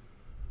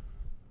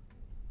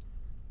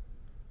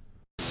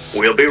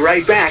 We'll be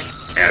right back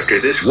after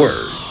this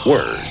word.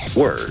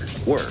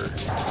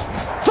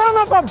 Son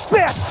of a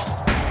bitch!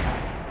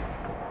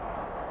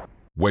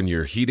 When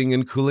your heating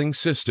and cooling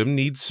system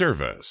needs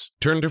service,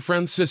 turn to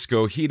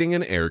Francisco Heating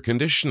and Air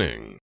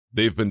Conditioning.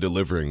 They've been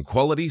delivering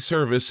quality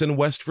service in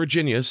West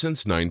Virginia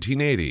since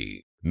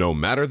 1980. No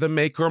matter the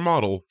make or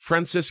model,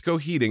 Francisco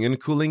Heating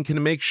and Cooling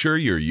can make sure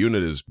your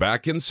unit is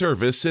back in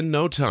service in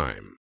no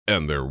time.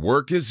 And their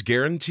work is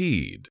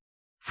guaranteed.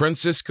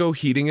 Francisco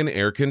Heating and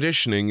Air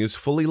Conditioning is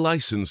fully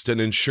licensed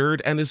and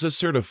insured and is a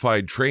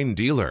certified Trane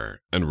dealer.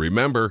 And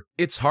remember,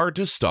 it's hard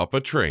to stop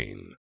a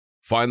Trane.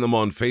 Find them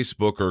on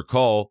Facebook or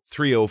call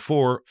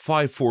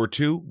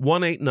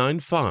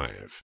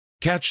 304-542-1895.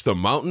 Catch the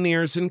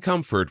Mountaineers in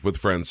comfort with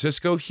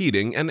Francisco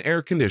Heating and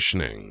Air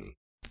Conditioning.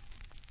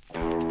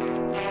 Throw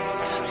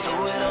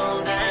it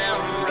on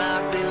down,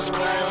 rock this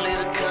quiet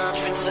little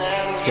country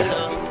town.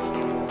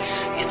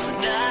 Yeah. It's a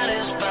night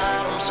as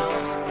bottoms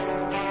up.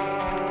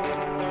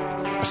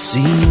 I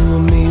see you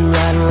and me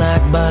riding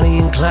like Bonnie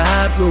and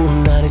Clyde,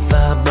 rolling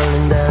 95,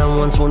 burning down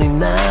 129,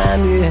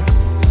 yeah.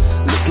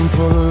 Looking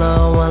for the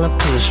law while I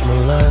push my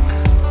luck.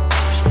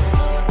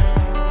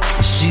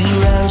 She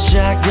riding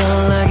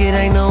shotgun like it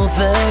ain't no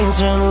thing.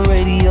 Turn the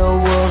radio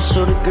up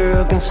so the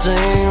girl can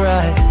sing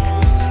right.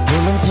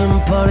 Pulling to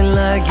the party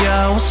like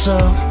y'all, what's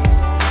up?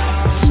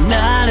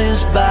 Tonight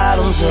is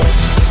bottoms up.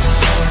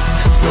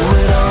 Throw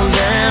it on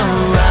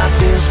down, rock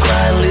this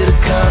quiet little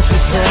country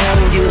town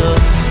and get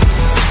up.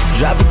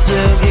 Drop a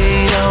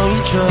tailgate on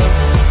your truck.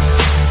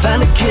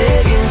 Find a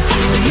keg and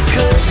fill your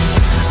cup.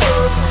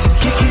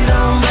 Kick it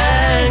on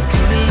back.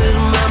 Pretty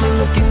little mama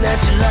looking at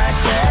you like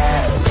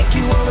that. Make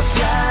you wanna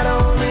slide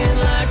on in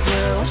like,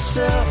 girl, what's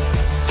up?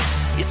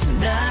 It's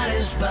night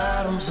as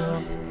bottoms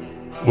up.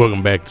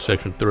 Welcome back to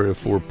Section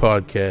 304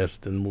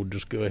 podcast, and we'll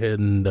just go ahead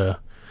and,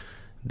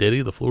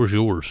 Diddy, the floor is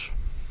yours.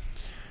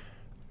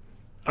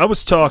 I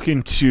was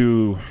talking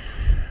to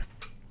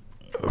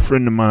a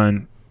friend of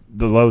mine,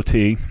 the Low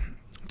T,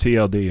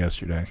 TLD,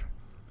 yesterday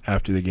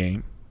after the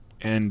game,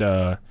 and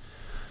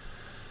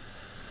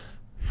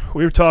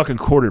we were talking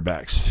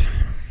quarterbacks.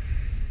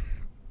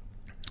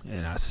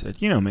 And I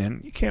said,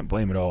 man, you can't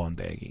blame it all on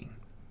Daggy.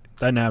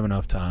 Doesn't have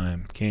enough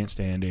time, can't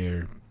stand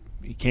there,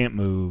 he can't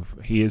move,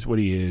 he is what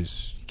he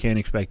is, you can't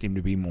expect him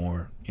to be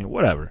more,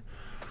 whatever.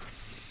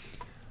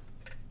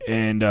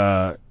 And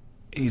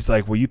he's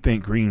like, well, you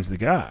think Green's the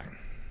guy.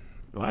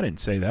 Well, I didn't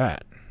say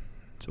that.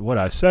 So what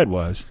I said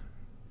was,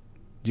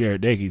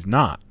 Jared Dickey's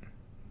not.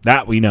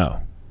 That we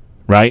know,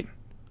 right?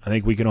 I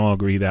think we can all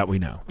agree that we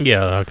know.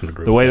 Yeah, I can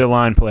agree. The way the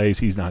line plays,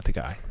 he's not the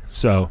guy.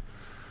 So,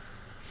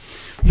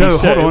 No,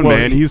 hold on,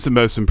 man. He's the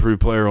most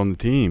improved player on the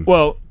team.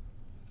 Well,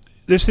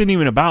 this isn't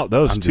even about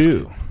those I'm just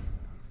two. kidding.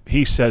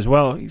 He says,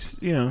 well,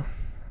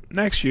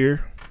 next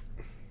year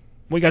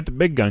we got the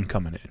big gun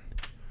coming in.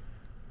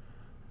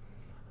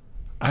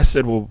 I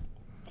said, well,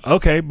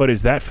 okay, but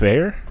is that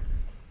fair?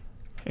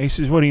 And he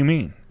says, what do you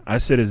mean? I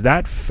said, is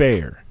that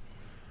fair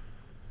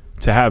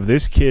to have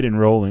this kid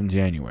enroll in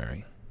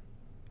January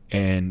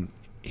and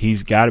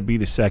he's got to be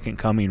the second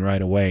coming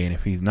right away, and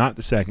if he's not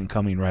the second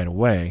coming right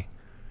away,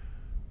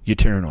 you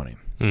turn on him?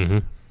 Mm-hmm.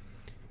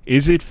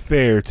 Is it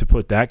fair to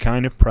put that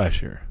kind of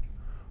pressure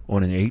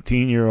on an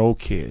 18-year-old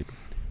kid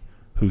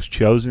who's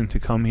chosen to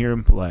come here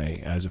and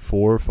play as a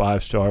 4 or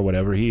 5 star,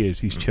 whatever he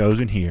is? He's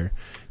chosen here.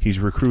 He's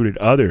recruited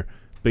other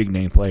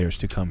big-name players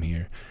to come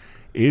here.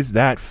 Is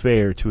that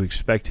fair to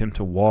expect him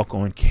to walk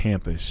on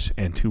campus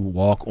and to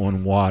walk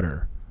on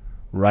water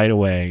right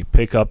away,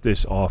 pick up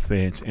this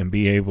offense, and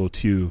be able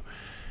to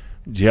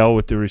gel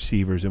with the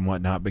receivers and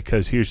whatnot?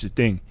 Because here's the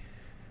thing.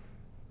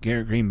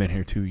 Garrett Green been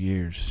here 2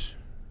 years.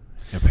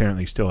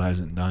 Apparently still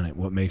hasn't done it.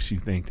 What makes you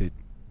think that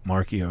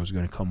Markio is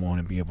going to come on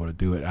and be able to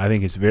do it? I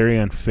think it's very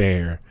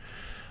unfair.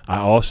 I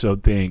also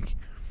think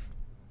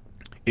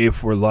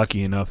if we're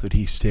lucky enough that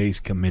he stays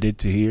committed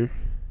to here,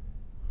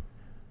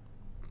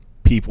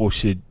 people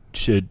should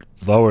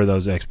lower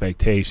those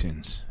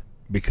expectations,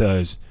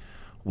 because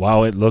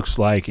while it looks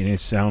like and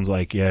it sounds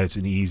like, yeah, it's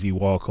an easy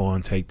walk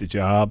on, take the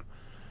job,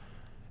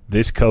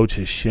 this coach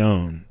has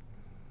shown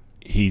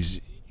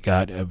he's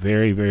got a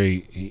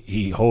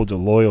he holds a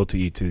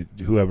loyalty to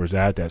whoever's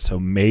at that. So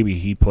maybe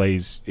he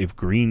plays, if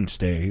Green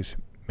stays,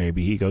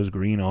 maybe he goes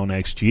Green all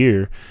next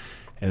year,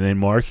 and then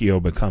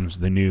Markio becomes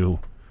the new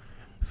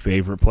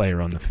favorite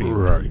player on the field.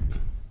 Right.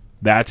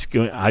 That's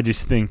good. I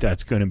just think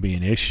that's going to be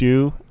an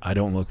issue. I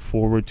don't look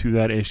forward to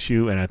that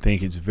issue, and I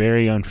think it's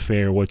very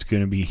unfair what's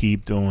going to be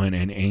heaped on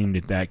and aimed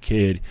at that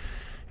kid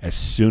as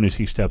soon as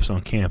he steps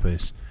on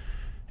campus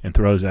and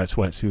throws that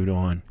sweatsuit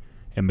on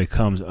and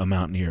becomes a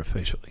Mountaineer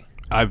officially.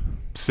 I've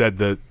said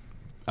the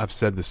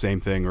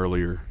same thing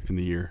earlier in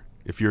the year.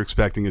 If you're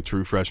expecting a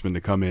true freshman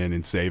to come in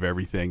and save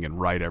everything and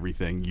write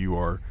everything, you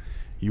are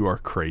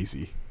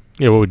crazy.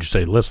 Yeah, what would you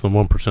say? Less than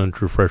 1% of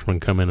true freshmen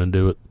come in and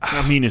do it.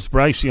 I mean, is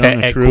Bryce Young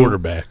at true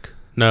quarterback?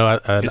 No,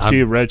 is he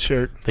a red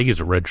shirt? I think he's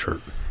a red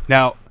shirt.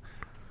 Now,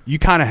 you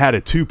kind of had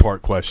a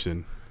 2-part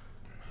question.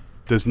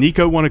 Does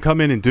Nico want to come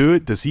in and do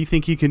it? Does he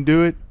think he can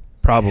do it?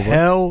 Probably.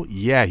 Hell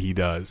yeah, he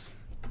does.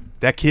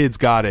 That kid's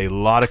got a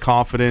lot of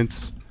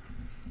confidence.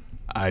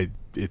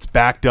 It's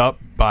backed up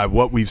by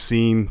what we've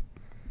seen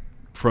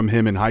from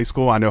him in high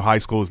school. I know high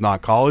school is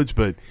not college,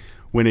 but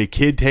when a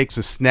kid takes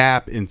a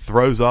snap and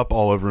throws up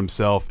all over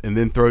himself and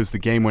then throws the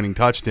game-winning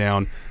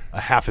touchdown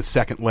a half a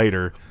second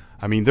later,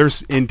 I mean,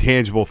 there's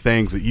intangible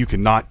things that you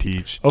cannot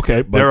teach.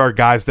 Okay, but there are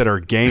guys that are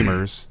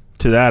gamers.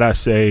 To that, I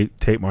say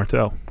Tate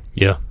Martell.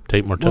 Yeah,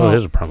 Tate Martell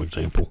is a prime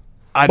example.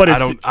 I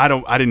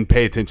didn't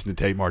pay attention to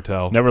Tate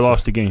Martell. Never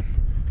lost a game.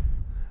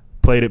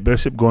 Played at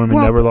Bishop Gorman,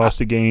 never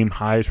lost a game.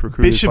 Highest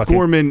recruited. Bishop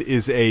Gorman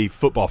is a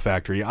football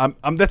factory.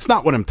 That's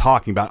not what I'm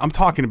talking about. I'm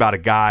talking about a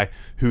guy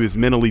who is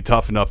mentally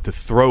tough enough to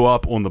throw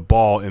up on the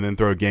ball and then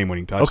throw a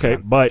game-winning touchdown.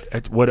 Okay,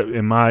 but what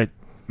in my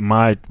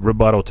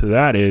rebuttal to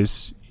that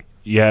is,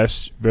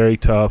 yes, very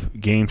tough,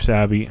 game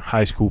savvy,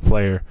 high school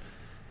player.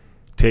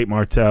 Tate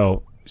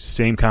Martell,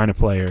 same kind of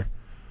player.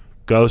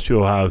 Goes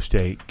to Ohio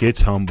State,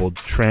 gets humbled,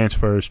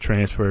 transfers.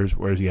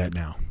 Where's he at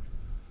now?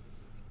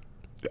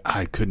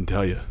 I couldn't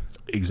tell you.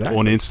 Exactly.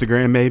 On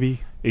Instagram,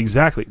 maybe.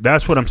 Exactly.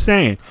 That's what I'm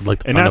saying. I'd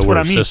like to and find that's out what where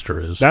I his mean. sister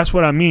is. That's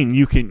what I mean.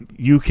 You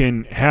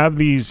can have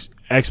these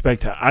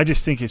expectations. I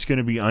just think it's going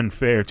to be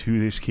unfair to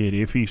this kid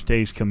if he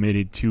stays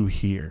committed to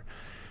here.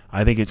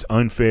 I think it's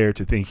unfair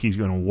to think he's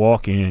going to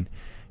walk in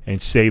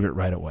and save it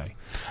right away.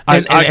 I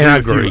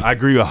agree. I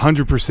agree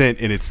 100%.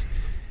 And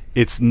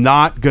it's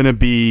not going to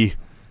be.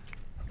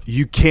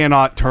 You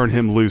cannot turn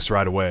him loose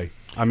right away.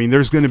 I mean,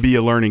 there's going to be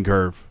a learning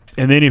curve.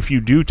 And then if you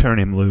do turn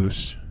him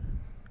loose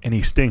and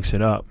he stinks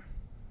it up,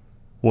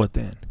 what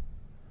then?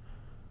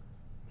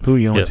 Who are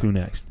you on to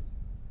next?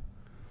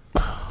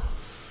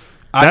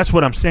 That's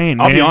what I'm saying,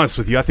 man. I'll be honest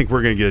with you. I think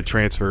we're going to get a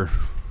transfer.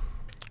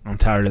 I'm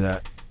tired of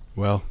that.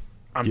 Well,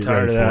 I'm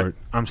tired of that.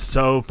 I'm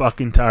so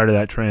fucking tired of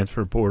that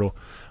transfer portal.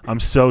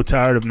 I'm so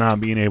tired of not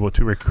being able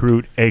to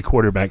recruit a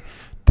quarterback.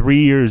 3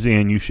 years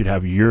in, you should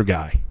have your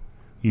guy.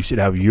 You should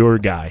have your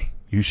guy.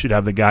 You should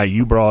have the guy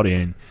you brought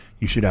in.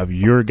 You should have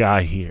your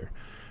guy here.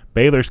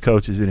 Baylor's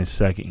coach is in his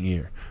second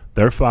year.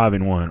 They're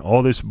 5-1.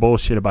 All this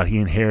bullshit about he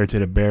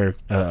inherited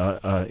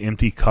a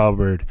empty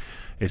cupboard.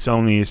 It's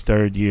only his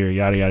third year.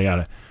 Yada yada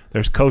yada.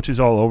 There's coaches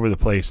all over the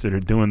place that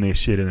are doing this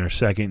shit in their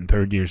second and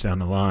third years down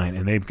the line,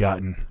 and they've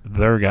gotten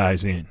their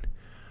guys in.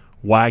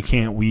 Why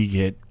can't we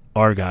get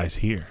our guys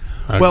here?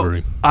 I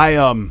agree. I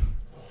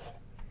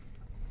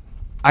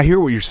hear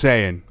what you're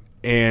saying,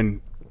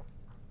 and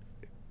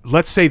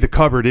let's say the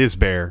cupboard is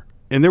bare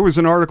And there was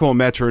an article in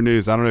Metro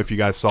News. I don't know if you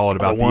guys saw it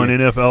about one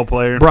NFL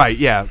player. Right,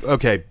 yeah.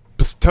 Okay.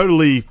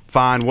 Totally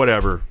fine,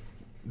 whatever.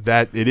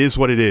 That it is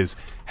what it is.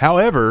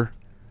 However,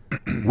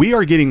 we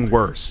are getting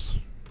worse.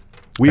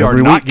 We are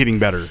not getting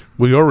better.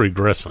 We are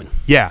regressing.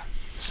 Yeah.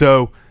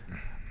 So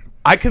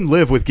I can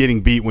live with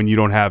getting beat when you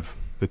don't have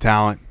the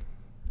talent.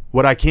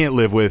 What I can't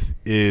live with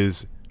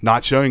is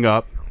not showing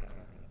up,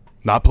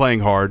 not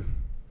playing hard,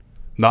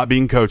 not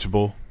being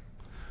coachable,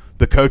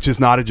 the coach is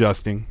not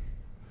adjusting,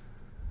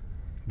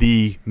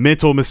 the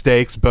mental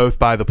mistakes both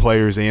by the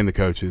players and the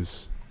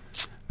coaches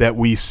that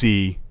we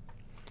see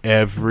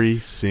every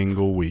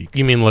single week.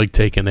 You mean like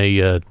taking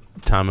a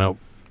timeout?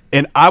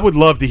 And I would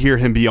love to hear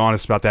him be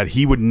honest about that.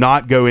 He would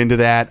not go into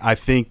that. I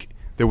think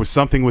there was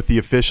something with the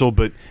official,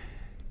 but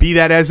be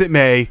that as it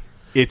may,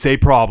 it's a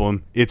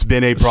problem. It's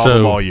been a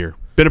problem all year.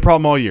 Been a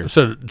problem all year.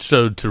 So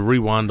to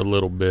rewind a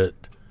little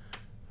bit,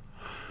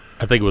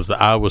 I think it was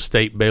the Iowa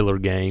State-Baylor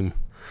game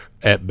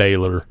at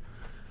Baylor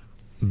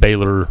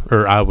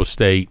or Iowa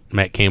State,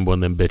 Matt Campbell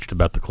and them bitched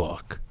about the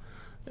clock.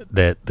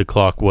 That the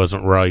clock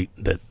wasn't right,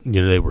 that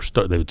they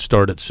would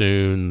start it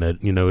soon, that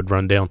it'd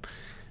run down.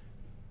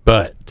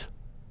 But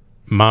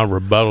my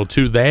rebuttal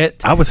to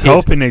that, I was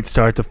hoping they'd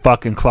start the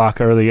fucking clock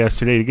early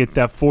yesterday to get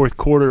that fourth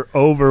quarter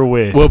over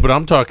with. Well, but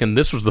I'm talking,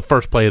 this was the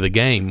first play of the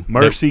game.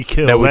 Mercy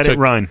kill, let it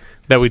run.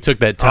 That we took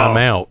that time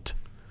out.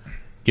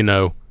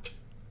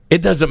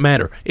 It doesn't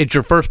matter. It's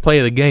your first play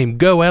of the game.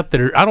 Go out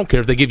there. I don't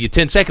care if they give you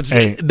 10 seconds.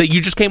 That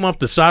you just came off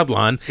the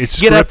sideline.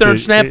 Get out there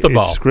and snap the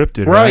ball. It's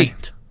scripted,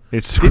 right?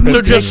 It's scripted.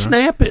 So just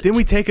snap it. Didn't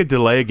we take a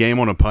delay game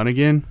on a punt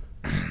again?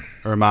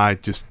 Or am I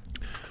just...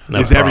 No,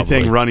 is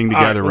everything running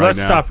together right let's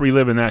now? Let's stop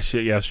reliving that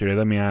shit yesterday.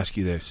 Let me ask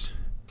you this.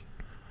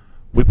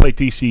 We play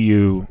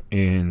TCU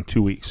in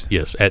 2 weeks.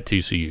 Yes, at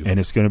TCU. And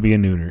it's going to be a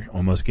nooner,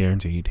 almost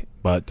guaranteed.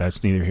 But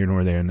that's neither here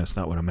nor there, and that's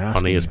not what I'm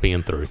asking. On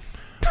ESPN 3.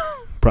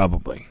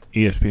 Probably.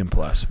 ESPN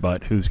Plus,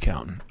 but who's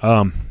counting?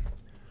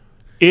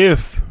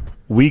 If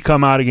we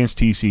come out against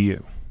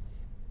TCU,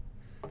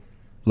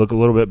 look a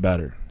little bit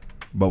better,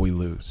 but we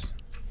lose,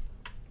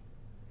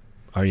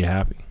 are you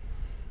happy?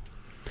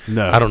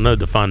 No. I don't know.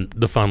 Define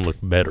look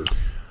better.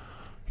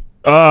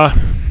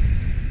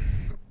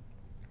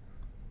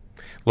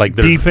 Like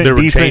there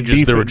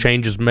were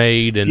changes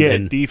made,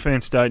 and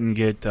defense doesn't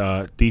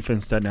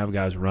have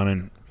guys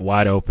running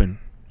wide open.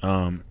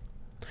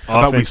 How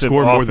about we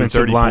score more than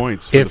 30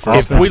 points? If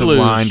we lose,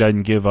 line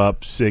doesn't give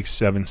up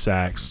 6-7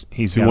 sacks.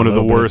 He's got one of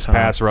the worst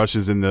pass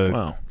rushes in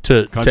the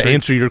to country.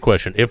 answer your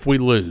question, if we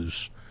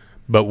lose,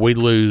 but we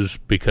lose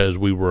because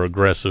we were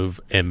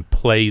aggressive and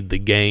played the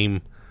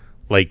game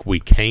like we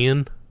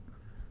can,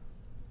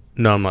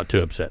 no, I'm not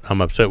too upset.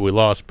 I'm upset we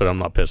lost, but I'm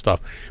not pissed off.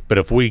 But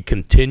if we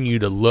continue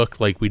to look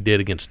like we did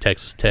against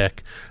Texas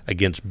Tech,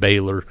 against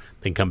Baylor,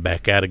 then come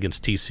back out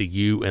against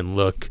TCU and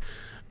look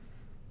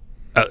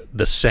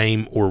the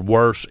same or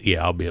worse,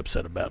 yeah, I'll be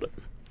upset about it.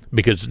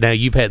 Because now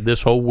you've had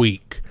this whole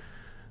week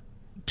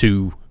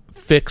to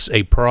fix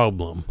a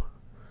problem.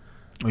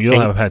 Well, you'll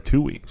have had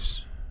 2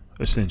 weeks,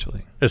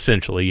 essentially.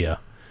 Essentially, yeah.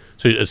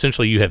 So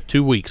essentially you have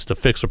 2 weeks to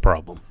fix a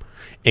problem,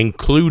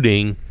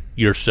 including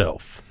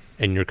yourself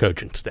and your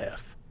coaching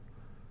staff.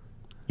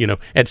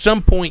 At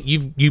some point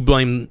you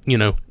blame,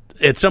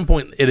 at some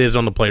point it is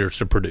on the players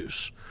to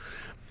produce.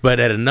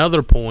 But at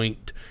another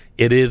point,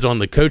 it is on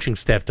the coaching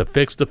staff to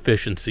fix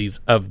deficiencies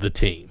of the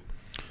team.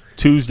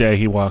 Tuesday,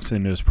 he walks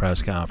into his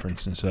press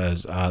conference and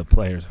says, the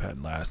players have had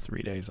the last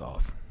 3 days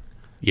off.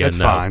 Yeah, that's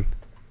fine.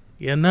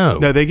 Yeah, no.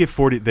 No, they get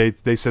 40.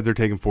 They said they're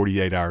taking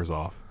 48 hours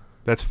off.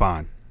 That's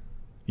fine.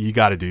 You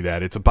got to do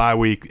that. It's a bye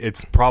week.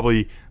 It's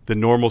probably the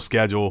normal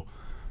schedule,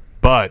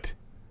 but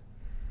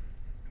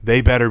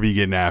they better be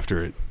getting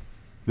after it.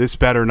 This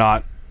better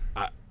not.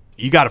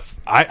 You got to.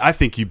 I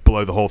think you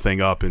blow the whole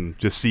thing up and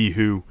just see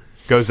who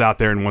goes out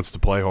there and wants to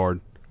play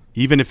hard,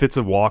 even if it's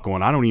a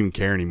walk-on. I don't even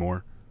care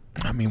anymore.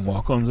 I mean,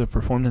 walk-ons have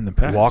performed in the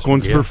past.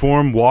 Walk-ons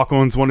perform.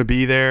 Walk-ons want to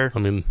be there. I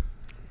mean,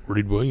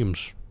 Reed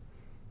Williams.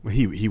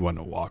 He wasn't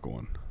a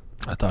walk-on.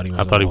 I thought he was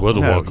a walk-on. He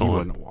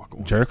wasn't a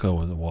walk-on. Jerko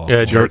was a walk-on.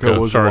 Yeah, Jerko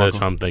was sorry, a that's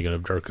walk-on. what I'm thinking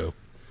of, Jerko.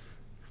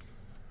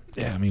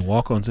 Yeah, I mean,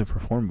 walk-ons have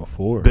performed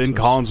before. Ben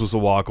Collins was a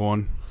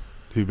walk-on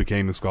who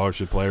became a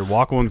scholarship player.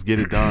 Walk-ons get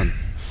it done.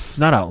 It's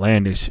not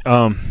outlandish.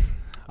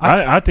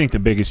 I think the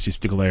biggest,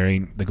 just the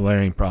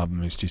glaring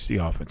problem is just the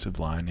offensive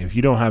line. If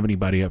you don't have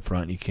anybody up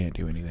front, you can't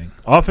do anything.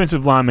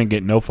 Offensive linemen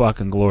get no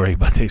fucking glory,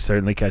 but they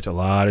certainly catch a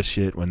lot of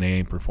shit when they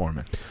ain't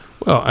performing.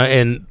 Well,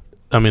 and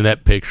I mean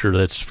that picture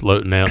that's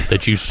floating out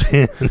that you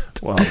sent.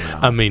 Well, no.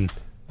 I mean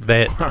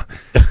that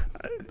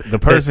the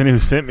person who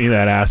sent me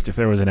that asked if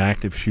there was an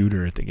active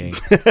shooter at the game.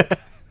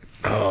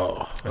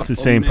 That's the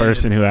same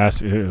person who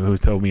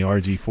told me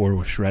RG4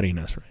 was shredding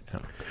us right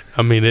now.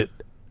 I mean it.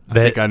 I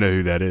think I know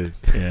who that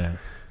is. Yeah.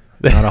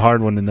 Not a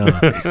hard one to know.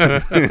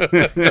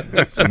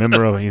 He's a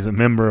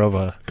member of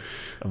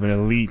an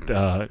elite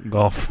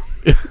golf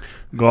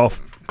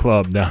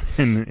club down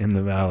in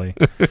the valley.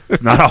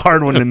 It's not a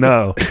hard one to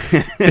know.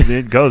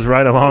 It goes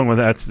right along with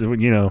that,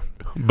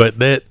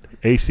 But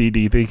AC, do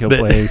you think he'll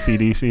play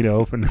AC/DC to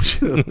open the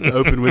show?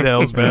 Open with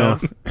Hell's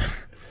Bells.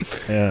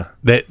 Yeah.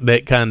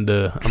 That kind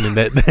of, I mean,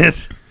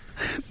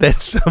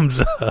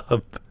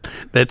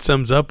 that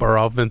sums up our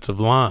offensive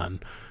line.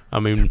 I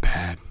mean,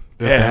 Bad.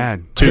 They're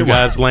bad. two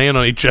guys laying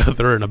on each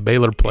other and a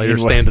Baylor player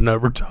standing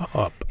over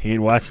top. He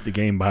watched the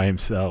game by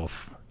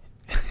himself.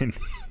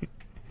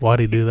 Why'd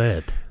he do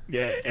that?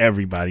 Yeah,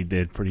 everybody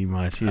did pretty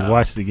much. He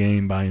watched the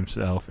game by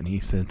himself, and he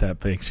sent that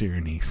picture,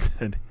 and he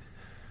said,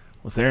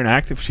 "Was there an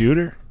active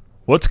shooter?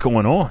 What's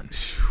going on?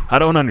 I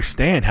don't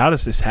understand. How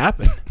does this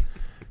happen?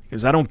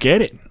 Because I don't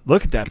get it.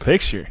 Look at that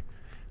picture.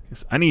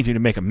 I need you to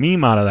make a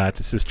meme out of that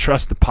that says,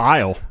 trust the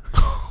pile."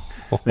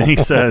 Then he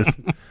says,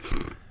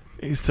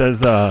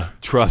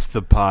 Trust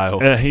the pile.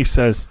 he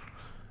says,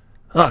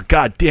 "Oh,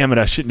 God damn it,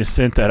 I shouldn't have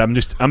sent that.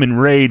 I'm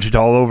enraged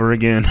all over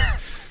again."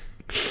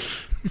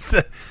 He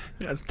said,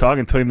 I was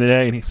talking to him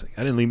today, and he's like,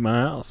 "I didn't leave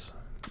my house.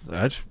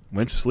 I just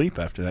went to sleep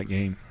after that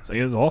game." It's like,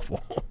 it was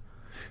awful.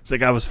 It's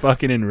like I was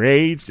fucking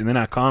enraged, and then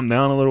I calmed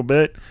down a little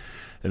bit,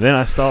 and then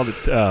I saw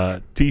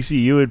that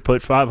TCU had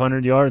put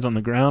 500 yards on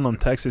the ground on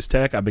Texas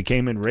Tech. I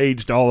became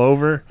enraged all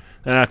over.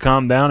 Then I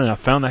calmed down, and I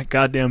found that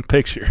goddamn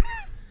picture.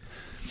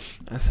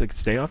 I said,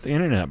 stay off the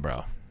internet,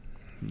 bro.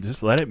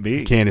 Just let it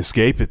be. Can't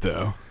escape it,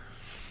 though.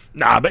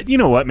 Nah, but you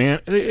know what,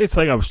 man? It's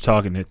like I was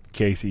talking to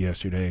Casey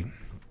yesterday.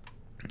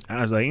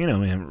 I was like,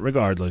 man,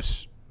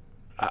 regardless,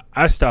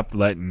 I stopped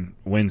letting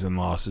wins and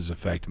losses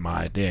affect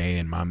my day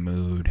and my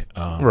mood.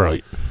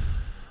 Right.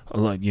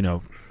 Like,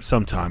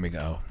 some time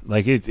ago.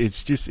 Like,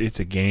 it's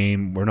a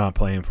game. We're not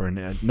playing for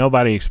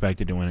nobody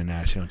expected to win a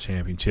national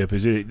championship.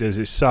 Does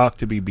it suck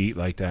to be beat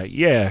like that?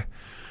 Yeah.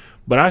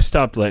 But I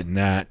stopped letting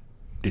that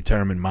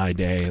determine my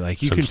day.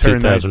 Like, you Since can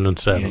turn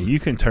 2007. that, you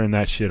can turn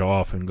that shit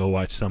off and go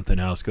watch something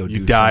else.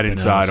 You died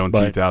inside on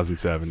but,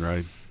 2007,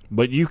 right?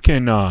 But you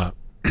can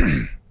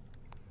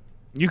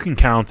you can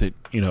count it.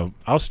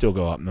 I'll still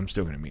go up and I'm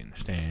still going to be in the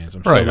stands.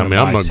 I'm still Right. I gonna mean,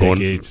 I'm buy not going.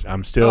 tickets.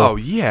 I'm still. Oh,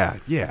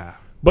 yeah.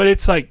 But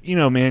it's like,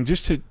 man,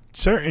 just to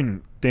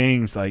certain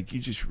things, like, you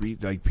just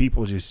read, like,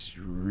 people just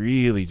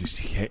really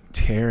just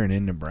tearing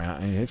into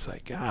Brown. And it's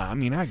like, I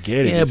mean, I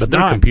get it. Yeah, It's but they're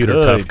not computer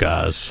good. tough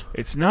guys.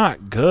 It's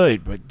not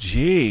good, but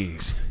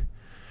jeez.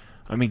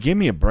 I mean, give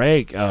me a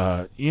break.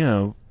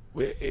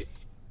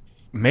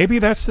 Maybe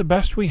that's the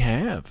best we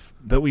have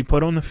that we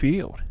put on the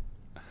field.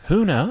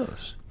 Who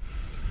knows?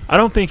 I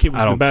don't think it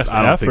was the best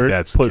I don't think effort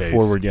that's the put case.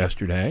 forward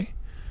yesterday.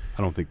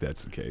 I don't think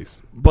that's the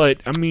case. But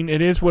I mean,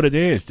 it is what it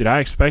is. Did I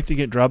expect to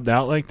get drubbed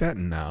out like that?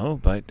 No,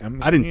 but I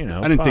mean, I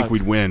didn't think fuck.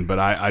 we'd win, but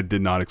I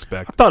did not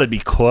expect. I thought it'd be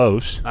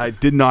close. I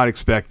did not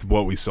expect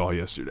what we saw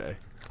yesterday.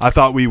 I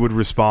thought we would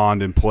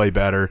respond and play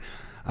better.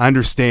 I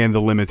understand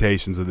the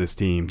limitations of this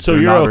team. So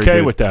They're you're not very okay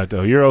good. with that,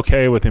 though? You're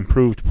okay with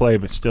improved play,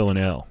 but still an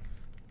L?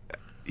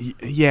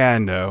 Yeah,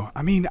 no.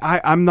 I mean,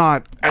 I'm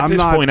not. At I'm this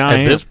not. point, I At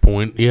am. this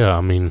point, yeah.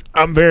 I mean,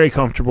 I'm very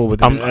comfortable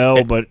with an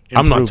L, but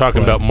I'm not improved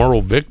talking play. about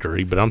moral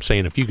victory, but I'm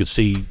saying if you could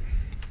see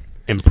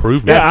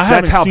improvement. Yeah, I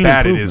that's haven't how seen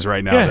bad it improvement. is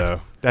right now, Yeah.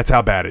 though. That's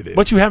how bad it is.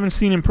 But you haven't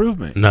seen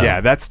improvement. No.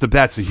 Yeah, that's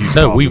a huge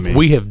No, problem to me.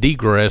 we have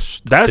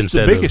degressed. That's the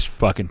instead biggest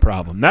fucking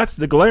problem. That's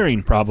the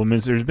glaring problem.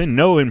 Is there's been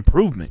no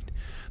improvement.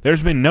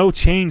 There's been no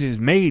changes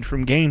made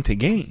from game to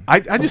game.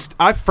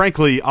 I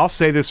frankly, I'll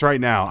say this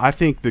right now. I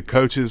think the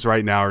coaches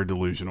right now are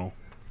delusional.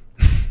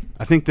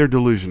 I think they're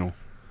delusional.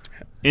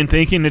 In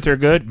thinking that they're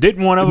good,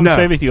 didn't one of them No.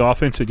 say that the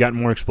offense had gotten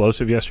more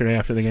explosive yesterday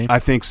after the game? I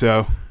think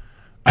so.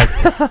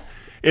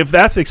 If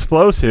that's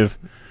explosive,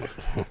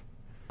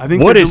 I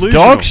think what they're is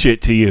delusional. dog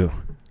shit to you?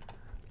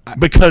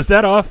 Because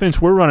that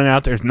offense we're running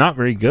out there is not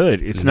very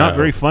good. It's not No.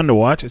 very fun to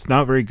watch. It's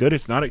not very good.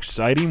 It's not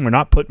exciting. We're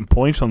not putting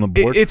points on the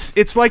board.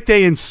 It's like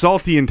they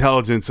insult the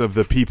intelligence of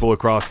the people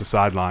across the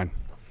sideline.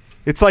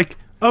 It's like,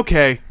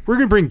 okay, we're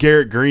going to bring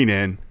Garrett Green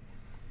in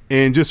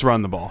and just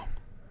run the ball.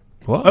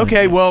 Well,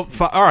 Okay, well,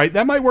 all right,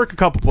 that might work a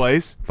couple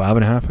plays.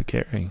 5.5 a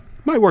carry.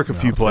 Might work a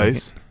few I'll take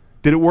plays.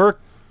 Did it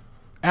work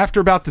after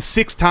about the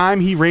sixth time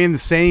he ran the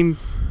same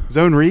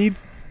zone read?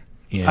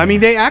 Yeah. I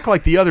mean, they act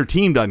like the other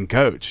team doesn't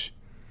coach.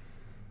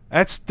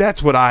 That's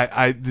what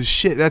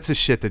that's the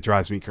shit that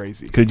drives me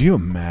crazy. Could you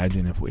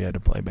imagine if we had to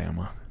play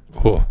Bama,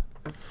 Oh,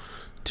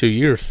 2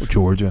 years,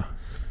 Georgia,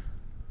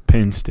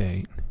 Penn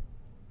State?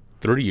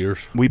 3 years.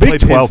 We Big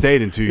played Penn 12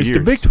 State in 2 years. Is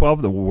the Big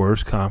 12 the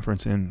worst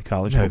conference in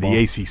college No, football?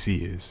 the ACC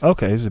is.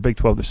 Okay, is the Big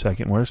 12 the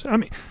second worst? I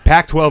mean,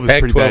 Pac-12 is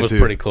pretty Pac-12 bad was too.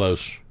 pretty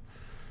close.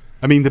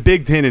 I mean, the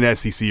Big Ten and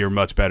SEC are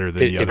much better than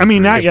the other. I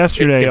mean, three. not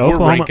yesterday. If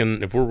Oklahoma.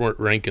 we're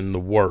ranking the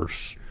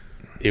worst,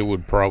 it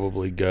would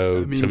probably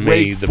go I mean, to me.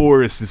 Wake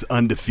Forest is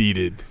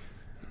undefeated.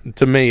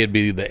 To me, it'd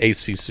be the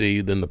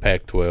ACC, then the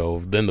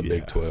Pac-12, then the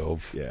Big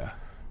 12. Yeah.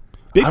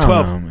 Big I don't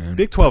 12. know, man.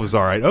 Big 12 is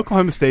all right.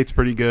 Oklahoma State's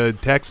pretty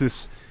good.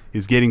 Texas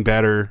is getting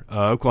better.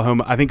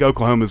 Oklahoma. I think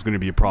Oklahoma is going to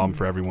be a problem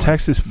for everyone.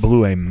 Texas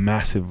blew a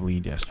massive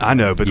lead yesterday. I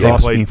know, but they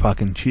Lost played me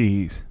fucking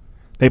cheese.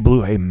 They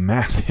blew a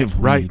massive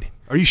right. lead.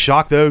 Are you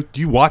shocked though? Do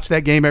you watch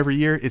that game every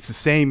year? It's the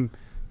same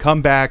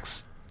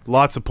comebacks,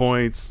 lots of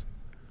points,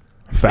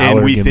 Fowler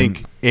and we giving-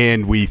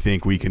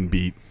 think we can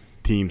beat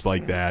teams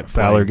like that.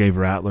 Fowler playing. gave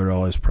Rattler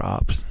all his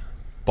props.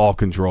 ball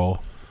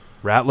control.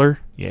 Rattler?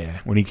 Yeah,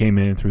 when he came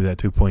in and threw that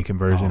 2-point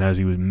conversion as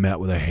he was met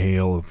with a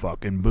hail of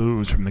fucking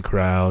boos from the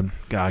crowd.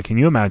 God, can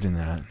you imagine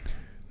that?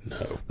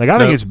 No. Like, I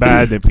think it's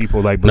bad that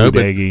people like No,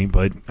 Bluedaggy,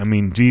 but, I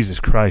mean, Jesus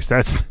Christ,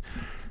 that's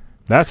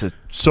a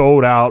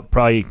sold-out,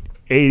 probably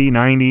 80,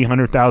 90,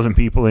 100,000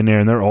 people in there,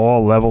 and they're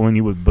all leveling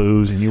you with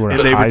boos, and you were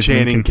And a they were Heisman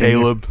chanting contender.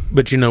 Caleb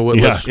But you know what?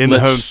 Yeah. in the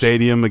home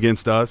stadium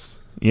against us.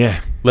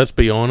 Yeah. Let's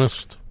be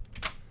honest.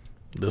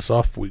 This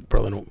off week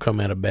probably don't come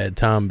at a bad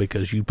time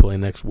because you play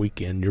next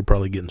weekend. You're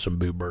probably getting some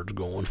boo birds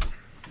going.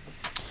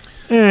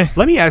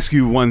 Let me ask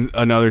you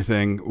another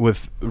thing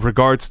with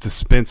regards to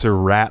Spencer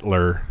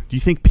Rattler. Do you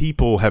think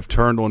people have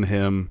turned on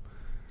him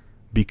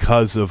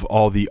because of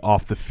all the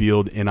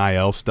off-the-field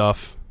NIL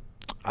stuff?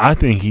 I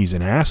think he's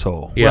an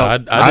asshole. Yeah,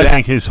 Well, I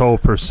think his whole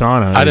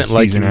persona I is didn't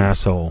like he's an him.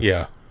 asshole.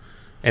 Yeah.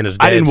 And his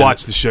I didn't dad's in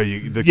watch it. the show.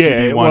 The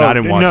Yeah, QB one. well, I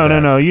didn't watch that.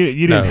 No. You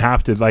didn't No.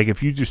 have to. Like,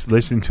 if you just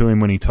listen to him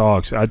when he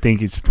talks, I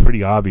think it's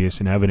pretty obvious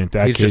and evident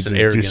that He's kid's just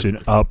just an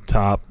arrogant. up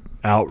top,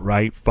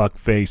 outright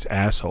fuck-face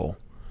asshole.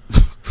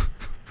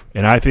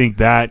 And I think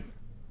that,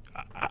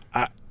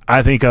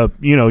 I think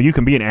you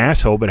can be an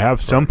asshole but have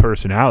some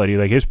personality.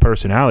 Like, his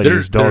personality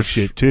is dog there's-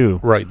 shit too.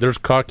 Right. There's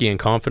cocky and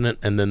confident,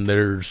 and then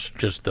there's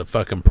just a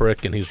fucking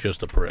prick, and he's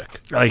just a prick.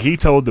 Like, he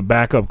told the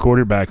backup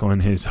quarterback on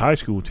his high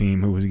school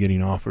team who was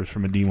getting offers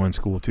from a D1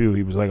 school too.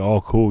 He was like,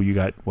 "Oh, cool, you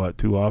got what,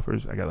 2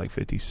 offers? I got like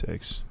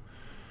 56."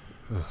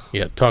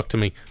 Yeah, talk to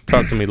me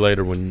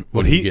later when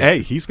Well, you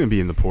get. he's going to be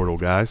in the portal,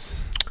 guys.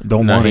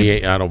 Don't No, want he him.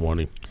 ain't. I don't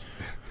want him.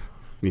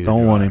 Neither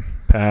Don't do want I. him.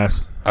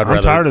 Pass. I'd I'm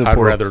rather- tired of the I'd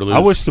portal. rather lose. I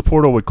wish the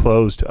portal would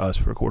close to us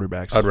for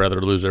quarterbacks. I'd rather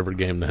lose every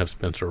game than have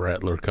Spencer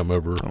Rattler come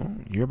over. Oh,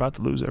 you're about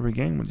to lose every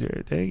game with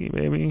Jared Daggy,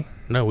 baby.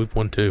 No, we've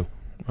won 2.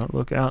 Well,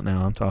 look out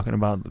now. I'm talking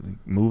about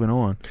moving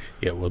on.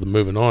 Yeah, well,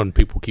 moving on,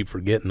 people keep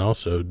forgetting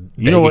also.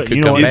 You know Daggy what- could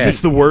you know come what- Is back.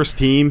 this the worst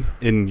team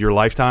in your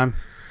lifetime?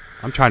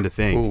 I'm trying to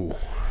think. Ooh.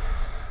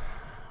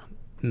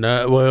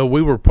 No, well,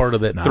 we were part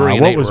of that Nah,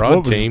 3-8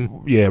 Rod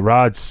team. Yeah,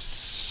 Rod's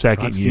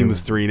second Rod's year. team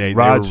was 3-8.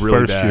 Rod's they were really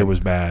first bad. year was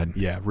bad.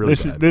 Yeah, really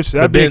bad. That'd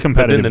But be a then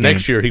competitive the game.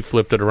 next year he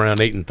flipped it around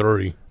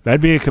 8-3.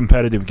 That'd be a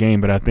competitive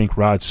game, but I think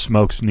Rod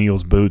smokes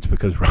Neil's boots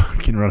because Rod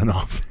can run an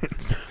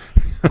offense.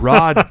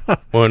 Rod,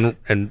 Well,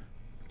 and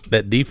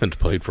that defense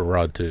played for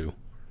Rod too.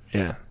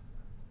 Yeah.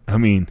 I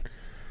mean,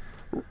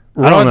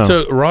 I don't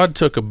know. Rod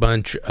took a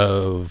bunch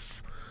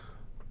of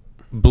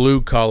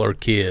blue collar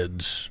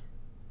kids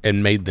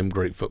and made them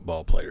great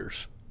football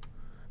players.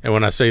 And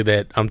when I say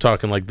that, I'm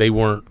talking like they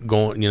weren't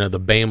going, the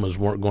Bamas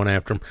weren't going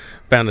after him.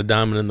 Found a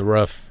diamond in the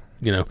rough,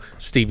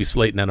 Stevie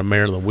Slayton out of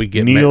Maryland. We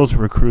get Neil's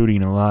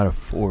recruiting a lot of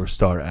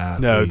 4-star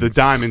athletes. no, the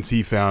diamonds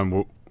he found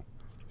were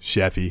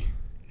Sheffy,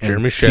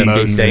 Jeremy and Sheffy,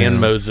 Moses.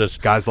 Dan Moses,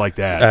 guys like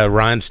that.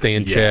 Ryan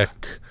Stanchek.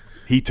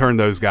 He turned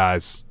those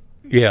guys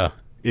Yeah.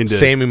 into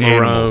Sammy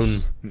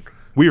animals. Marone.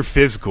 We were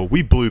physical.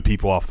 We blew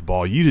people off the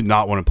ball. You did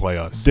not want to play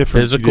us.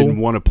 different, Physical. You didn't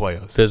want to play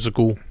us.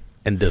 Physical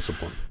and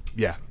discipline.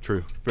 Yeah,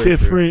 true. Very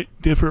true.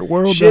 different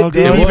world, Shit, dog.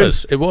 didn't It even-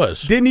 was. It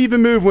was. Didn't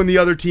even move when the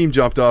other team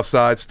jumped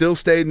offside. Still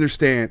stayed in their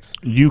stance.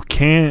 You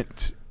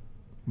can't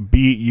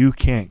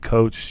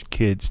coach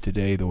kids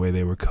today the way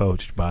they were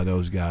coached by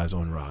those guys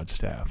on Rod's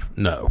staff.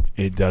 No.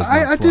 It does not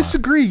I fly.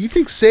 disagree. You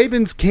think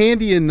Saban's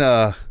candy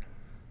and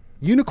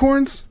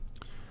unicorns?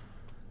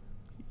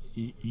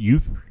 You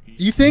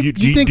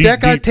think that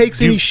guy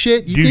takes any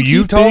shit? You think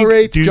he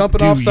tolerates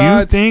jumping off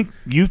sides?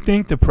 You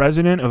think the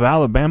president of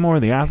Alabama or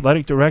the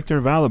athletic director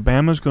of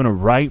Alabama is going to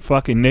write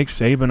fucking Nick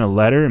Saban a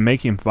letter and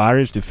make him fire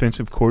his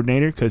defensive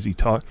coordinator because he's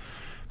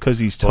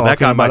talking that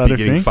guy about might be other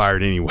getting things?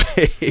 fired anyway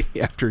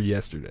after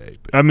yesterday.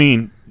 But- I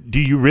mean, do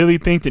you really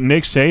think that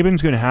Nick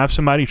Saban's going to have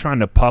somebody trying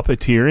to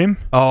puppeteer him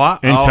Oh,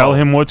 and tell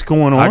him what's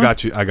going on?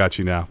 I got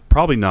you now.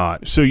 Probably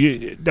not. So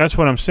that's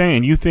what I'm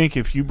saying. You think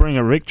if you bring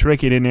a Rick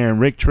Trickett in there and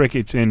Rick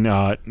Trickett's in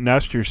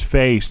Nestor's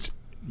face,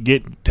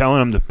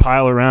 telling him to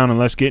pile around and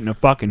let's get in a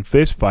fucking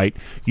fist fight,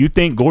 you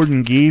think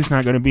Gordon Gee's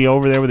not going to be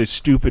over there with his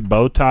stupid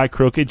bow tie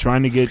crooked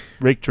trying to get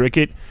Rick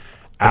Trickett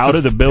out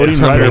of the building That's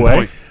a right fair away?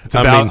 point.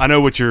 I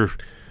know what you're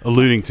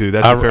alluding to.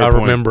 That's a fair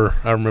point.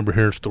 I remember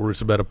hearing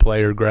stories about a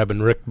player grabbing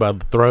Rick by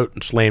the throat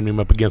and slamming him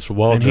up against the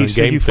wall And during he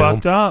said, game "You film.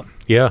 fucked up.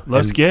 Yeah,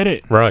 Let's get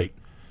it." right.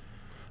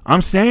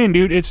 I'm saying,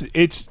 dude,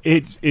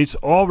 it's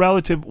all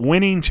relative.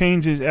 Winning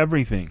changes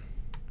everything.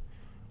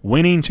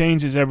 Winning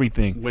changes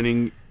everything.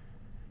 Winning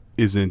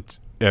isn't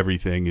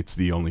everything. It's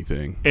the only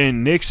thing.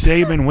 And Nick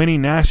Saban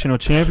winning national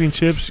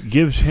championships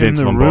gives him Vince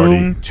the Lombardi.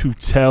 room to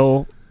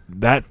tell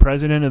that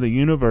president of the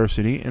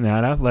university and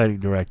that athletic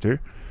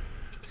director,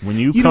 when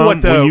you know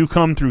what, though? when you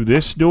come through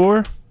this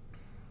door,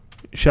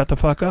 shut the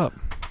fuck up.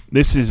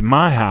 This is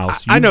my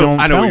house. You I know don't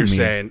what tell you're me.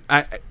 saying.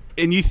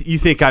 And you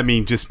think I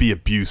mean just be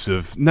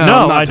abusive? No, No,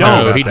 I'm not I talking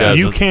don't. about he that.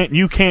 doesn't.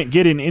 You can't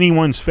get in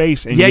anyone's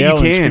face and Yeah,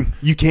 yell you and can. scream.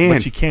 You can.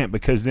 But you can't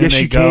because then Yes,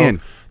 they you go.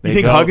 can. they You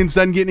think go, Huggins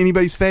doesn't get in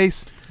anybody's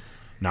face?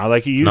 Not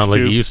like he used Not to. like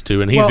he used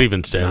to, and he's Well,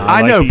 even said Nah. it.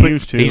 I like know, he but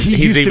used to. he He's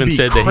used to even be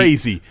said that he-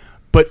 crazy.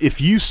 But if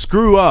you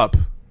screw up,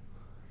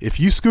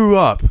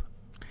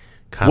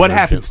 What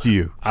happens to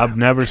you? I've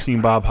never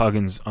seen Bob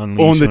Huggins unleash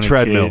on the a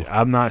treadmill. kid.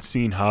 I've not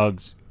seen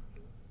Hugs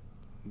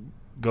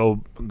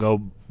go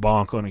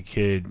bonk on a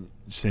kid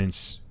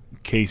since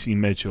Casey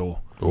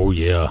Mitchell. Oh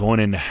yeah, going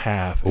into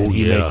half, and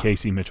he made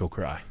Casey Mitchell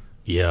cry.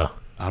 Yeah,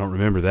 I don't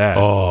remember that.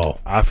 Oh,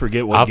 I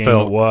forget what game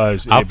it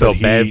was. I felt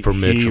bad for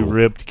Mitchell. He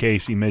ripped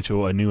Casey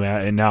Mitchell a new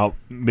and now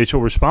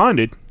Mitchell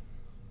responded.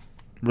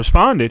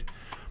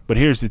 But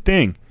here's the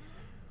thing: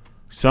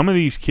 some of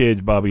these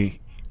kids,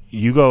 Bobby,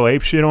 you go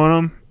ape shit on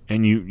them,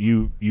 and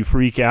you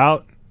freak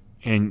out,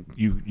 and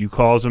you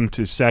cause them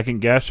to second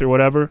guess or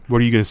whatever.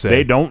 What are you going to say?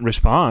 They don't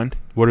respond.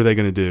 What are they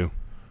going to do?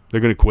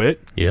 They're going to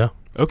quit? Yeah.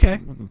 Okay.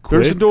 Quit,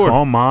 There's the door.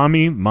 Call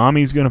mommy.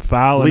 Mommy's going to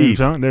foul. Leave.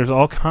 There's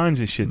all kinds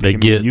of shit. They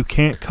get. You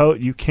can't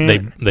code. You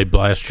can't. They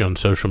blast you on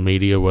social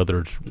media, whether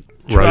it's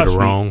Trust right or me.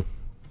 wrong.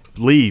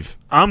 Leave.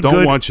 Don't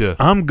good. want you.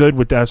 I'm good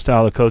with that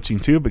style of coaching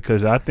too,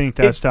 because I think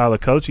that style of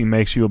coaching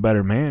makes you a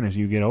better man as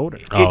you get older.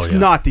 It's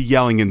not the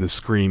yelling and the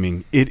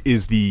screaming. It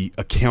is the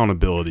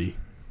accountability.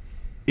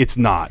 It's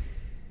not.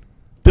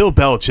 Bill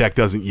Belichick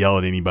doesn't yell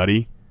at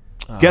anybody.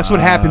 Guess what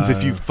happens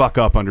if you fuck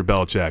up under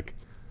Belichick?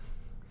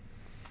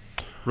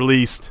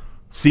 Released.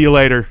 See you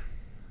later.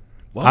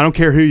 What? I don't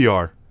care who you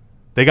are.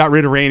 They got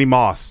rid of Randy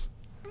Moss.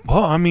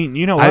 Well, I mean,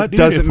 you know what, It dude?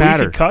 doesn't if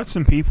matter. we could cut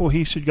some people,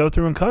 he should go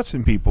through and cut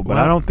some people. But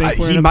I don't think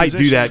we're he in a might do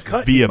position that to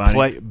cut via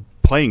anybody.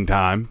 playing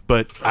time.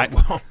 But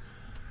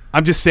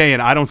I'm just saying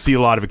I don't see a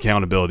lot of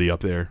accountability up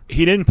there.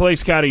 He didn't play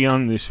Scotty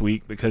Young this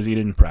week because he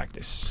didn't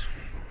practice.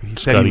 He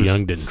said Scotty he was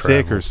Young didn't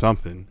sick travel. or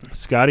something.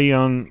 Scotty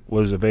Young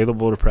was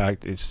available to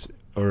practice,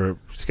 or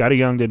Scotty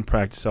Young didn't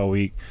practice all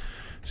week.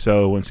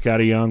 So when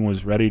Scotty Young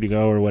was ready to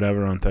go or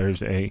whatever on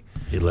Thursday,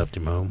 He left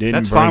him home. didn't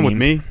That's bring fine with him,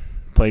 me.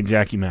 Played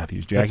Jackie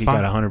Matthews. Jackie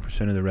fine. got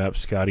 100% of the reps.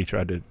 Scotty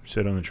tried to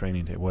sit on the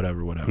training table.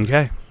 Whatever.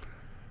 Okay.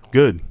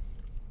 Good.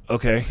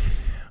 Okay.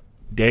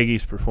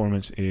 Dagy's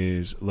performance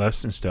is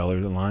less than stellar.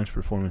 The Lions'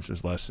 performance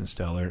is less than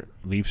stellar.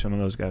 Leave some of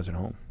those guys at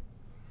home.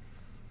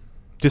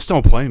 Just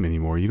don't play him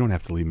anymore. You don't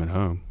have to leave him at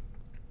home.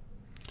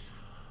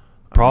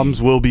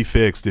 Problems will be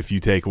fixed if you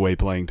take away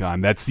playing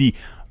time. That is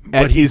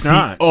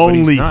the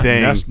only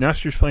thing.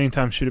 Nestor's playing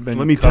time should have been.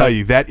 Let me cut. tell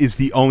you, that is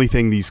the only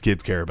thing these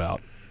kids care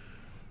about.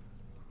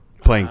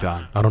 Playing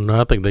time. I don't know.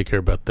 I think they care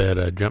about that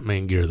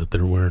Jumpman gear that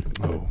they're wearing.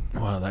 Oh,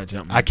 Wow, that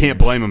jumped. I can't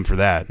blame them for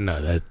that.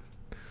 No, that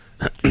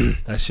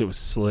That shit was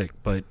slick,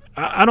 but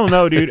I don't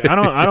know, dude. I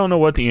don't know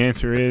what the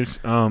answer is.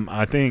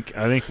 I think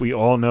we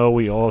all know.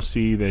 We all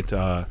see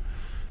that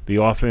the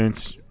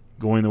offense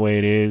going the way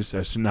it is,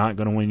 that's not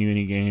going to win you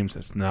any games.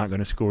 That's not going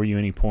to score you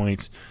any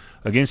points.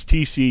 Against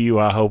TCU,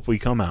 I hope we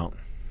come out.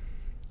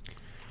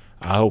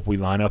 I hope we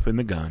line up in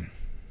the gun.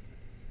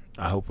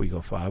 I hope we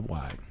go 5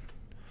 wide.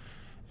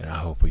 And I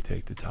hope we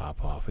take the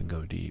top off and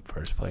go deep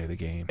first play of the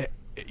game.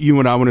 You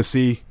and I want to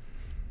see.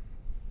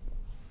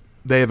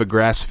 They have a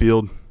grass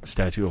field.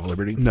 Statue of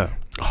Liberty. No.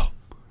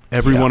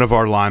 Every one of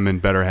our linemen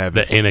better have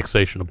the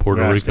annexation of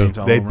Puerto Grass Rico. stains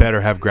all They over 'em.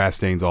 better have grass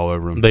stains all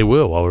over them. They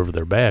will all over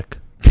their back.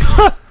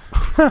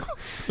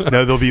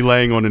 No, they'll be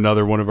laying on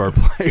another one of our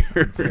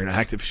players. They're an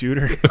active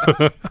shooter.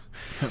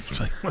 It's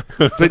like,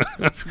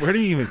 where do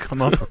you even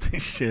come up with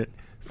this shit?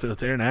 So if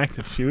they're an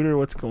active shooter,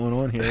 what's going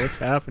on here? What's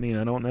happening?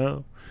 I don't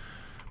know.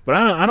 But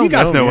I don't. You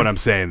guys know man. what I'm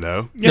saying,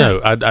 though. Yeah.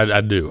 No,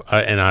 I do,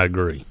 and I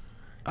agree.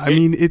 I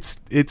mean, it's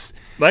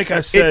Like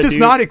I said, it does dude,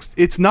 not.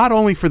 It's not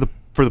only for the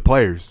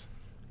players.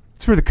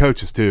 It's for the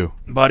coaches too.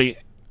 buddy.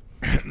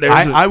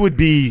 I would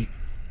be.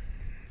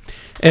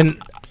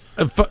 And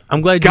I'm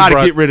glad you Got to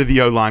brought- get rid of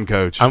the O-line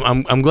coach.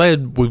 I'm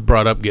glad we've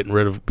brought up getting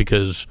rid of,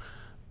 because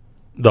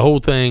the whole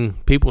thing,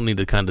 people need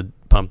to kind of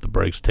pump the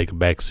brakes, take a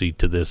back seat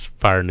to this.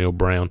 Fire Neil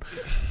Brown.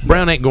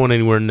 Brown ain't going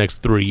anywhere in the next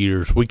 3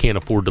 years. We can't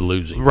afford to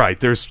lose him. Right,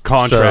 there's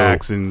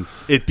contracts, and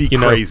it'd be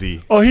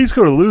crazy. Oh, he's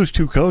going to lose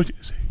 2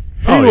 coaches.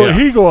 Yeah.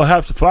 He going to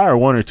have to fire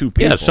 1 or 2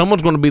 people. Yeah,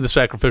 someone's going to be the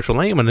sacrificial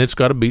lamb, and it's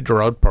got to be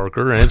Gerard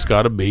Parker, and it's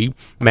got to be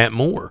Matt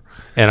Moore.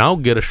 And I'll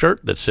get a shirt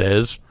that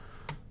says,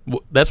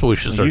 that's what we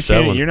should start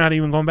selling. You're not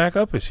even going back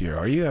up this year,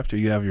 are you? After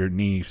you have your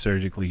knee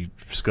surgically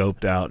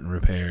scoped out and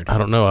repaired. I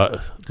don't know.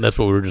 That's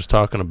what we were just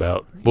talking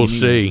about. We'll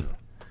see.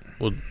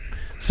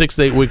 6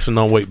 to 8 weeks of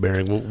non-weight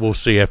bearing. We'll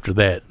see after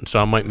that. So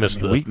I might miss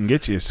We can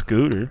get you a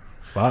scooter.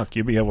 Fuck,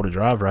 you'll be able to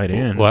drive right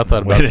in. Well, I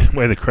thought about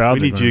where the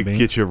crowds We need are you going to to be.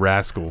 get you a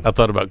rascal. I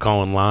thought about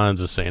calling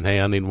lines and saying,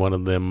 "Hey, I need one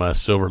of them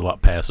silver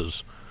lot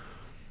passes.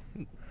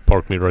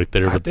 Park me right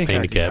there I with the think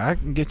handicap." I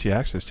can get you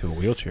access to a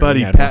wheelchair. Buddy,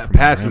 We had one from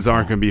passes my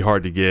aren't grandpa. going to be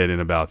hard to get in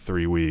about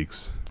 3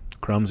 weeks.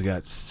 Crumb's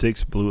got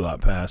 6 blue lot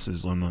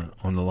passes on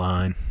the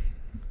line.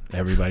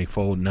 Everybody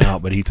folding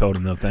out, but he told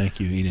him no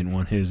thank you. He didn't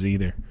want his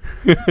either.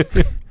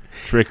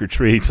 Trick or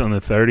treats on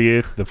the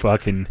 30th, the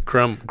fucking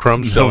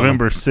Crumb's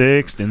November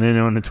 6th, and then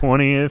on the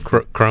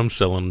 20th. Crumb's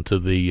selling to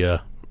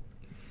the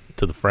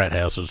frat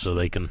houses so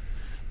they can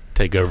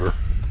take over.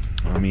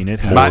 I mean, it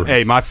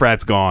happens. My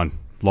frat's gone.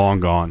 Long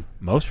gone.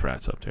 Most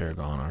frats up there are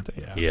gone, aren't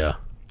they? Yeah.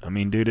 I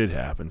mean, dude, it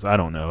happens. I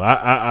don't know.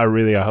 I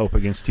really hope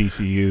against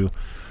TCU.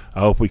 I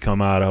hope we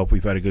come out. I hope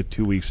we've had a good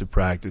 2 weeks of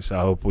practice.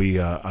 I hope we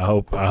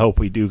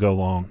do go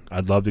long.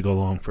 I'd love to go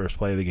long first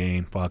play of the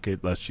game. Fuck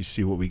it. Let's just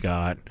see what we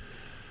got.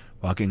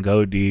 Fucking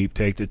go deep.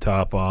 Take the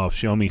top off.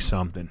 Show me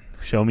something.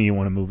 Show me you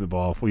want to move the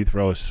ball. If we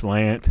throw a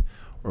slant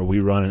or we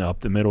run it up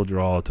the middle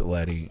draw to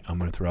Letty, I'm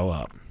going to throw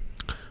up.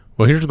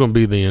 Well, here's going to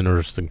be the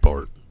interesting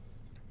part.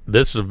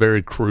 This is a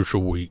very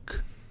crucial week.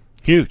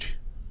 Huge.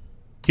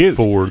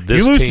 For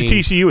this you lose team. to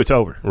TCU, it's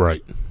over.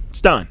 Right.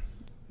 It's done.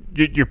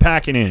 You're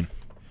packing in.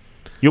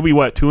 You'll be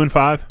what,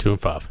 2-5?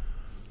 2-5.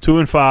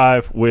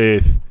 2-5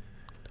 with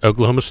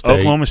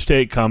Oklahoma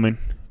State coming.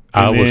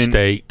 Iowa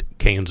State,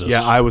 Kansas.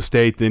 Yeah, Iowa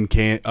State, then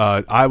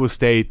Iowa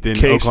State, then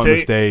Oklahoma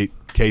State,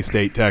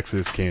 K-State,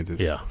 Texas,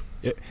 Kansas. Yeah.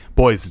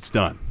 Boys, it's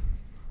done.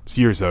 This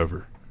year's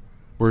over.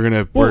 We're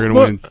gonna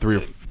win three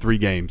or four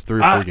games.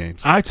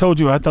 I told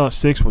you I thought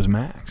 6 was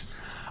max.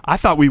 I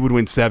thought we would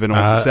win 7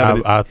 on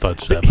 7. I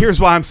thought 7.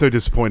 Here's why I'm so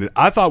disappointed.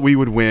 I thought we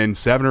would win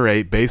 7 or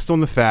 8 based on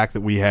the fact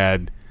that we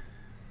had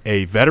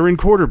a veteran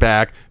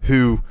quarterback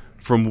who,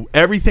 from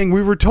everything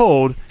we were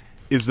told,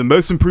 is the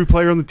most improved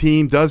player on the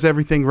team, does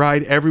everything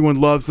right,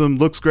 everyone loves him,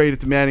 looks great at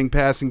the Manning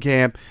passing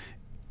camp.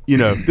 You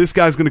know, this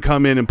guy's going to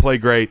come in and play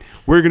great.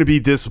 We're going to be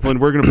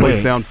disciplined. We're going to play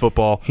sound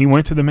football. He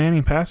went to the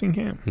Manning passing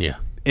camp. Yeah.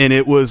 And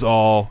it was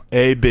all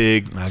a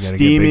big, Big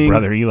steaming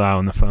brother Eli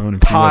on the phone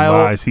and see what pile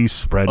lies he's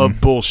spreading. of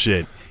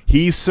bullshit.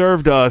 He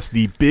served us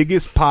the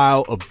biggest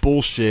pile of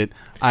bullshit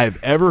I have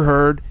ever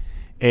heard,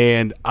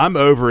 and I'm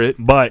over it.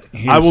 But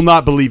I will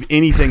not believe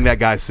anything that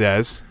guy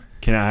says.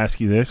 Can I ask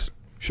you this?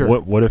 Sure.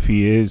 What if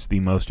he is the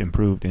most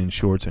improved in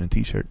shorts and a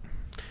t-shirt?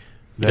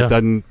 That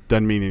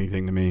doesn't mean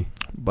anything to me.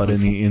 But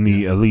in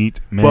the elite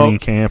Manning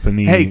camp and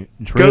the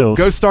drills,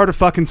 go start a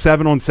fucking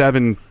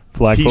 7-on-7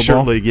 flag t-shirt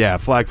football league. Yeah,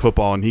 flag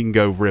football, and he can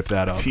go rip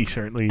that up.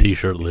 T-shirt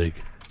league.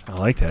 I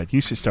like that.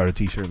 You should start a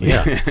t-shirt league.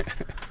 Yeah.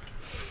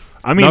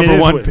 I mean, number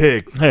one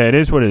pick. Hey, it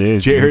is what it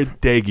is. Jared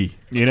Dagey.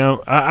 You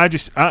know, I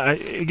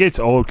it gets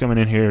old coming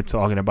in here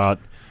talking about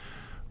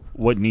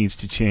what needs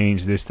to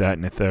change, this, that,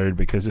 and the third,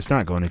 because it's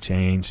not going to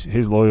change.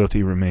 His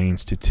loyalty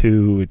remains to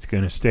 2. It's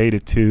going to stay to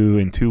 2.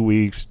 In 2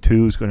 weeks,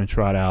 2 is going to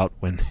trot out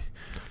when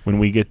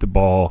we get the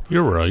ball.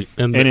 You're right.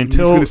 And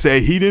until he's going to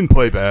say he didn't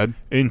play bad.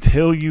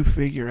 Until you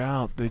figure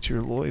out that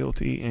your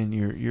loyalty and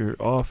your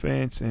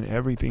offense and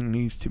everything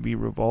needs to be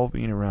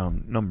revolving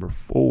around number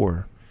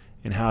 4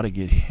 and how to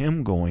get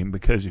him going,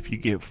 because if you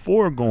get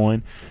 4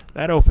 going,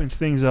 that opens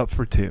things up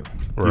for 2.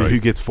 Right. You know who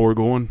gets 4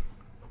 going?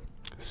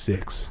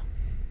 6.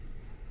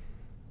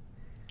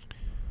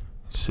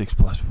 6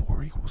 plus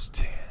 4 equals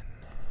 10.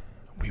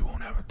 We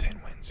won't have a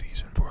 10-win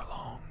season for a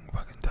long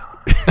fucking time.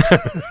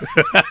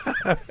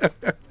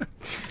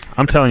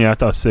 I'm telling you, I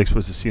thought 6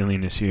 was the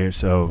ceiling this year,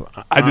 so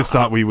I just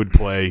thought we would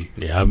play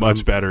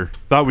much better.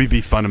 Thought we'd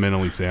be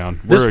fundamentally sound.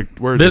 We're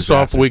this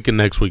off week and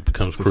next week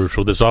becomes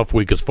crucial. This off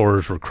week as far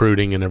as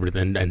recruiting and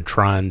everything and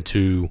trying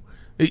to,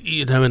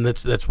 you know, and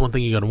that's one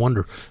thing you got to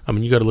wonder. I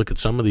mean, you got to look at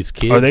some of these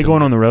kids. Are they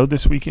going on the road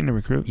this weekend to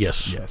recruit?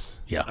 Yes.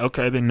 Yeah.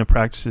 Okay, then the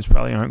practices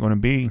probably aren't going to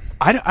be.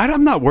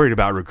 I'm not worried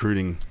about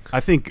recruiting.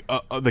 I think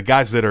the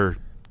guys that are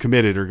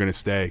committed are going to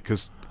stay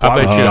because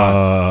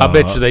I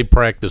bet you they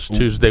practice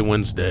Tuesday,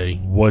 Wednesday.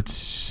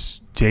 What's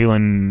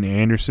Jalen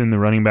Anderson, the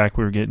running back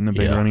we were getting, the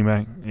big running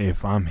back?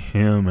 If I'm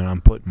him and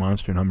I'm putting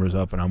monster numbers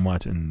up and I'm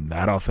watching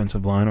that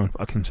offensive line on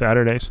fucking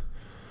Saturdays,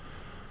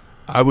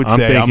 I would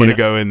say I'm going to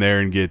go in there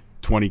and get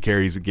 20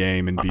 carries a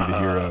game and be the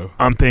hero.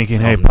 I'm thinking,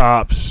 hey,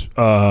 Pops.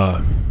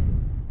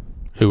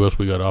 Who else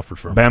we got offered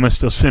from? Bama's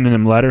still sending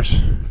them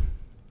letters.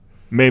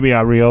 Maybe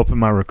I reopen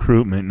my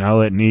recruitment and I'll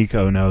let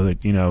Nico know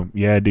that, you know,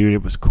 yeah, dude,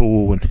 it was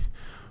cool when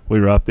we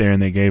were up there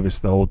and they gave us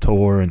the whole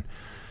tour and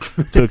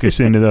took us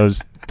into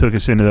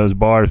those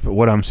bars. But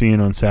what I'm seeing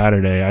on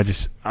Saturday,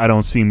 I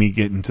don't see me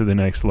getting to the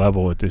next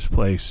level at this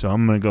place. So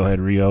I'm going to go ahead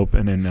and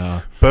reopen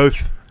and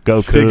both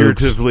go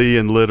figuratively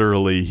and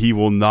literally. He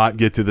will not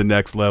get to the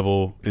next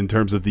level in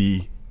terms of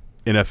the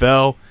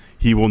NFL.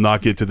 He will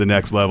not get to the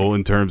next level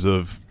in terms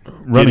of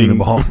running the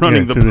ball to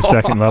the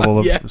second level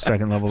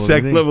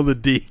of the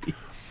D.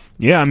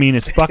 Yeah, I mean,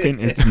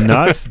 it's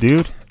nuts,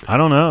 dude. I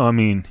don't know. I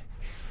mean,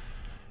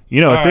 you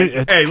know,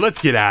 hey,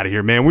 let's get out of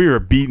here, man. We were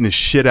beating the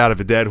shit out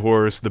of a dead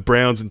horse. The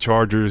Browns and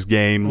Chargers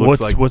game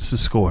looks like what's the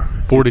score?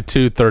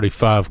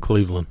 42-35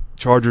 Cleveland.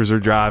 Chargers are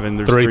driving.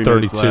 There's 3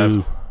 minutes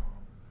left.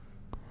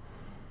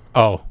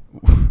 Oh,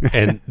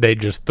 and they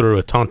just threw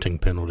a taunting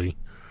penalty,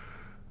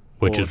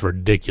 which is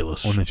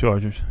ridiculous on the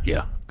Chargers.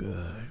 Yeah.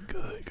 Good.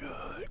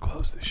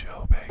 Close the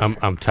show, baby.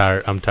 I'm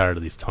tired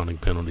of these taunting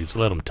penalties.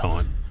 Let them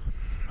taunt.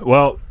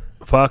 Well,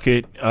 fuck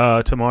it.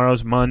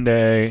 Tomorrow's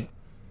Monday.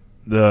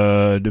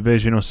 The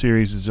divisional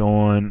series is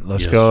on.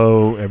 Let's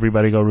go.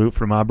 Everybody go root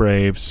for my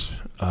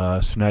Braves.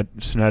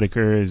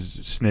 Snitker,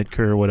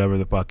 whatever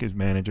the fuck his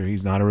manager.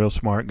 He's not a real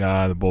smart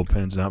guy. The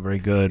bullpen's not very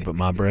good, but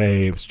my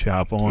Braves,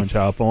 chop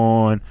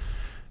on.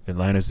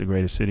 Atlanta's the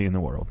greatest city in the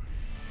world.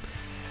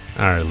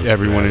 All right,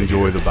 everyone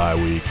enjoy the bye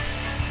week.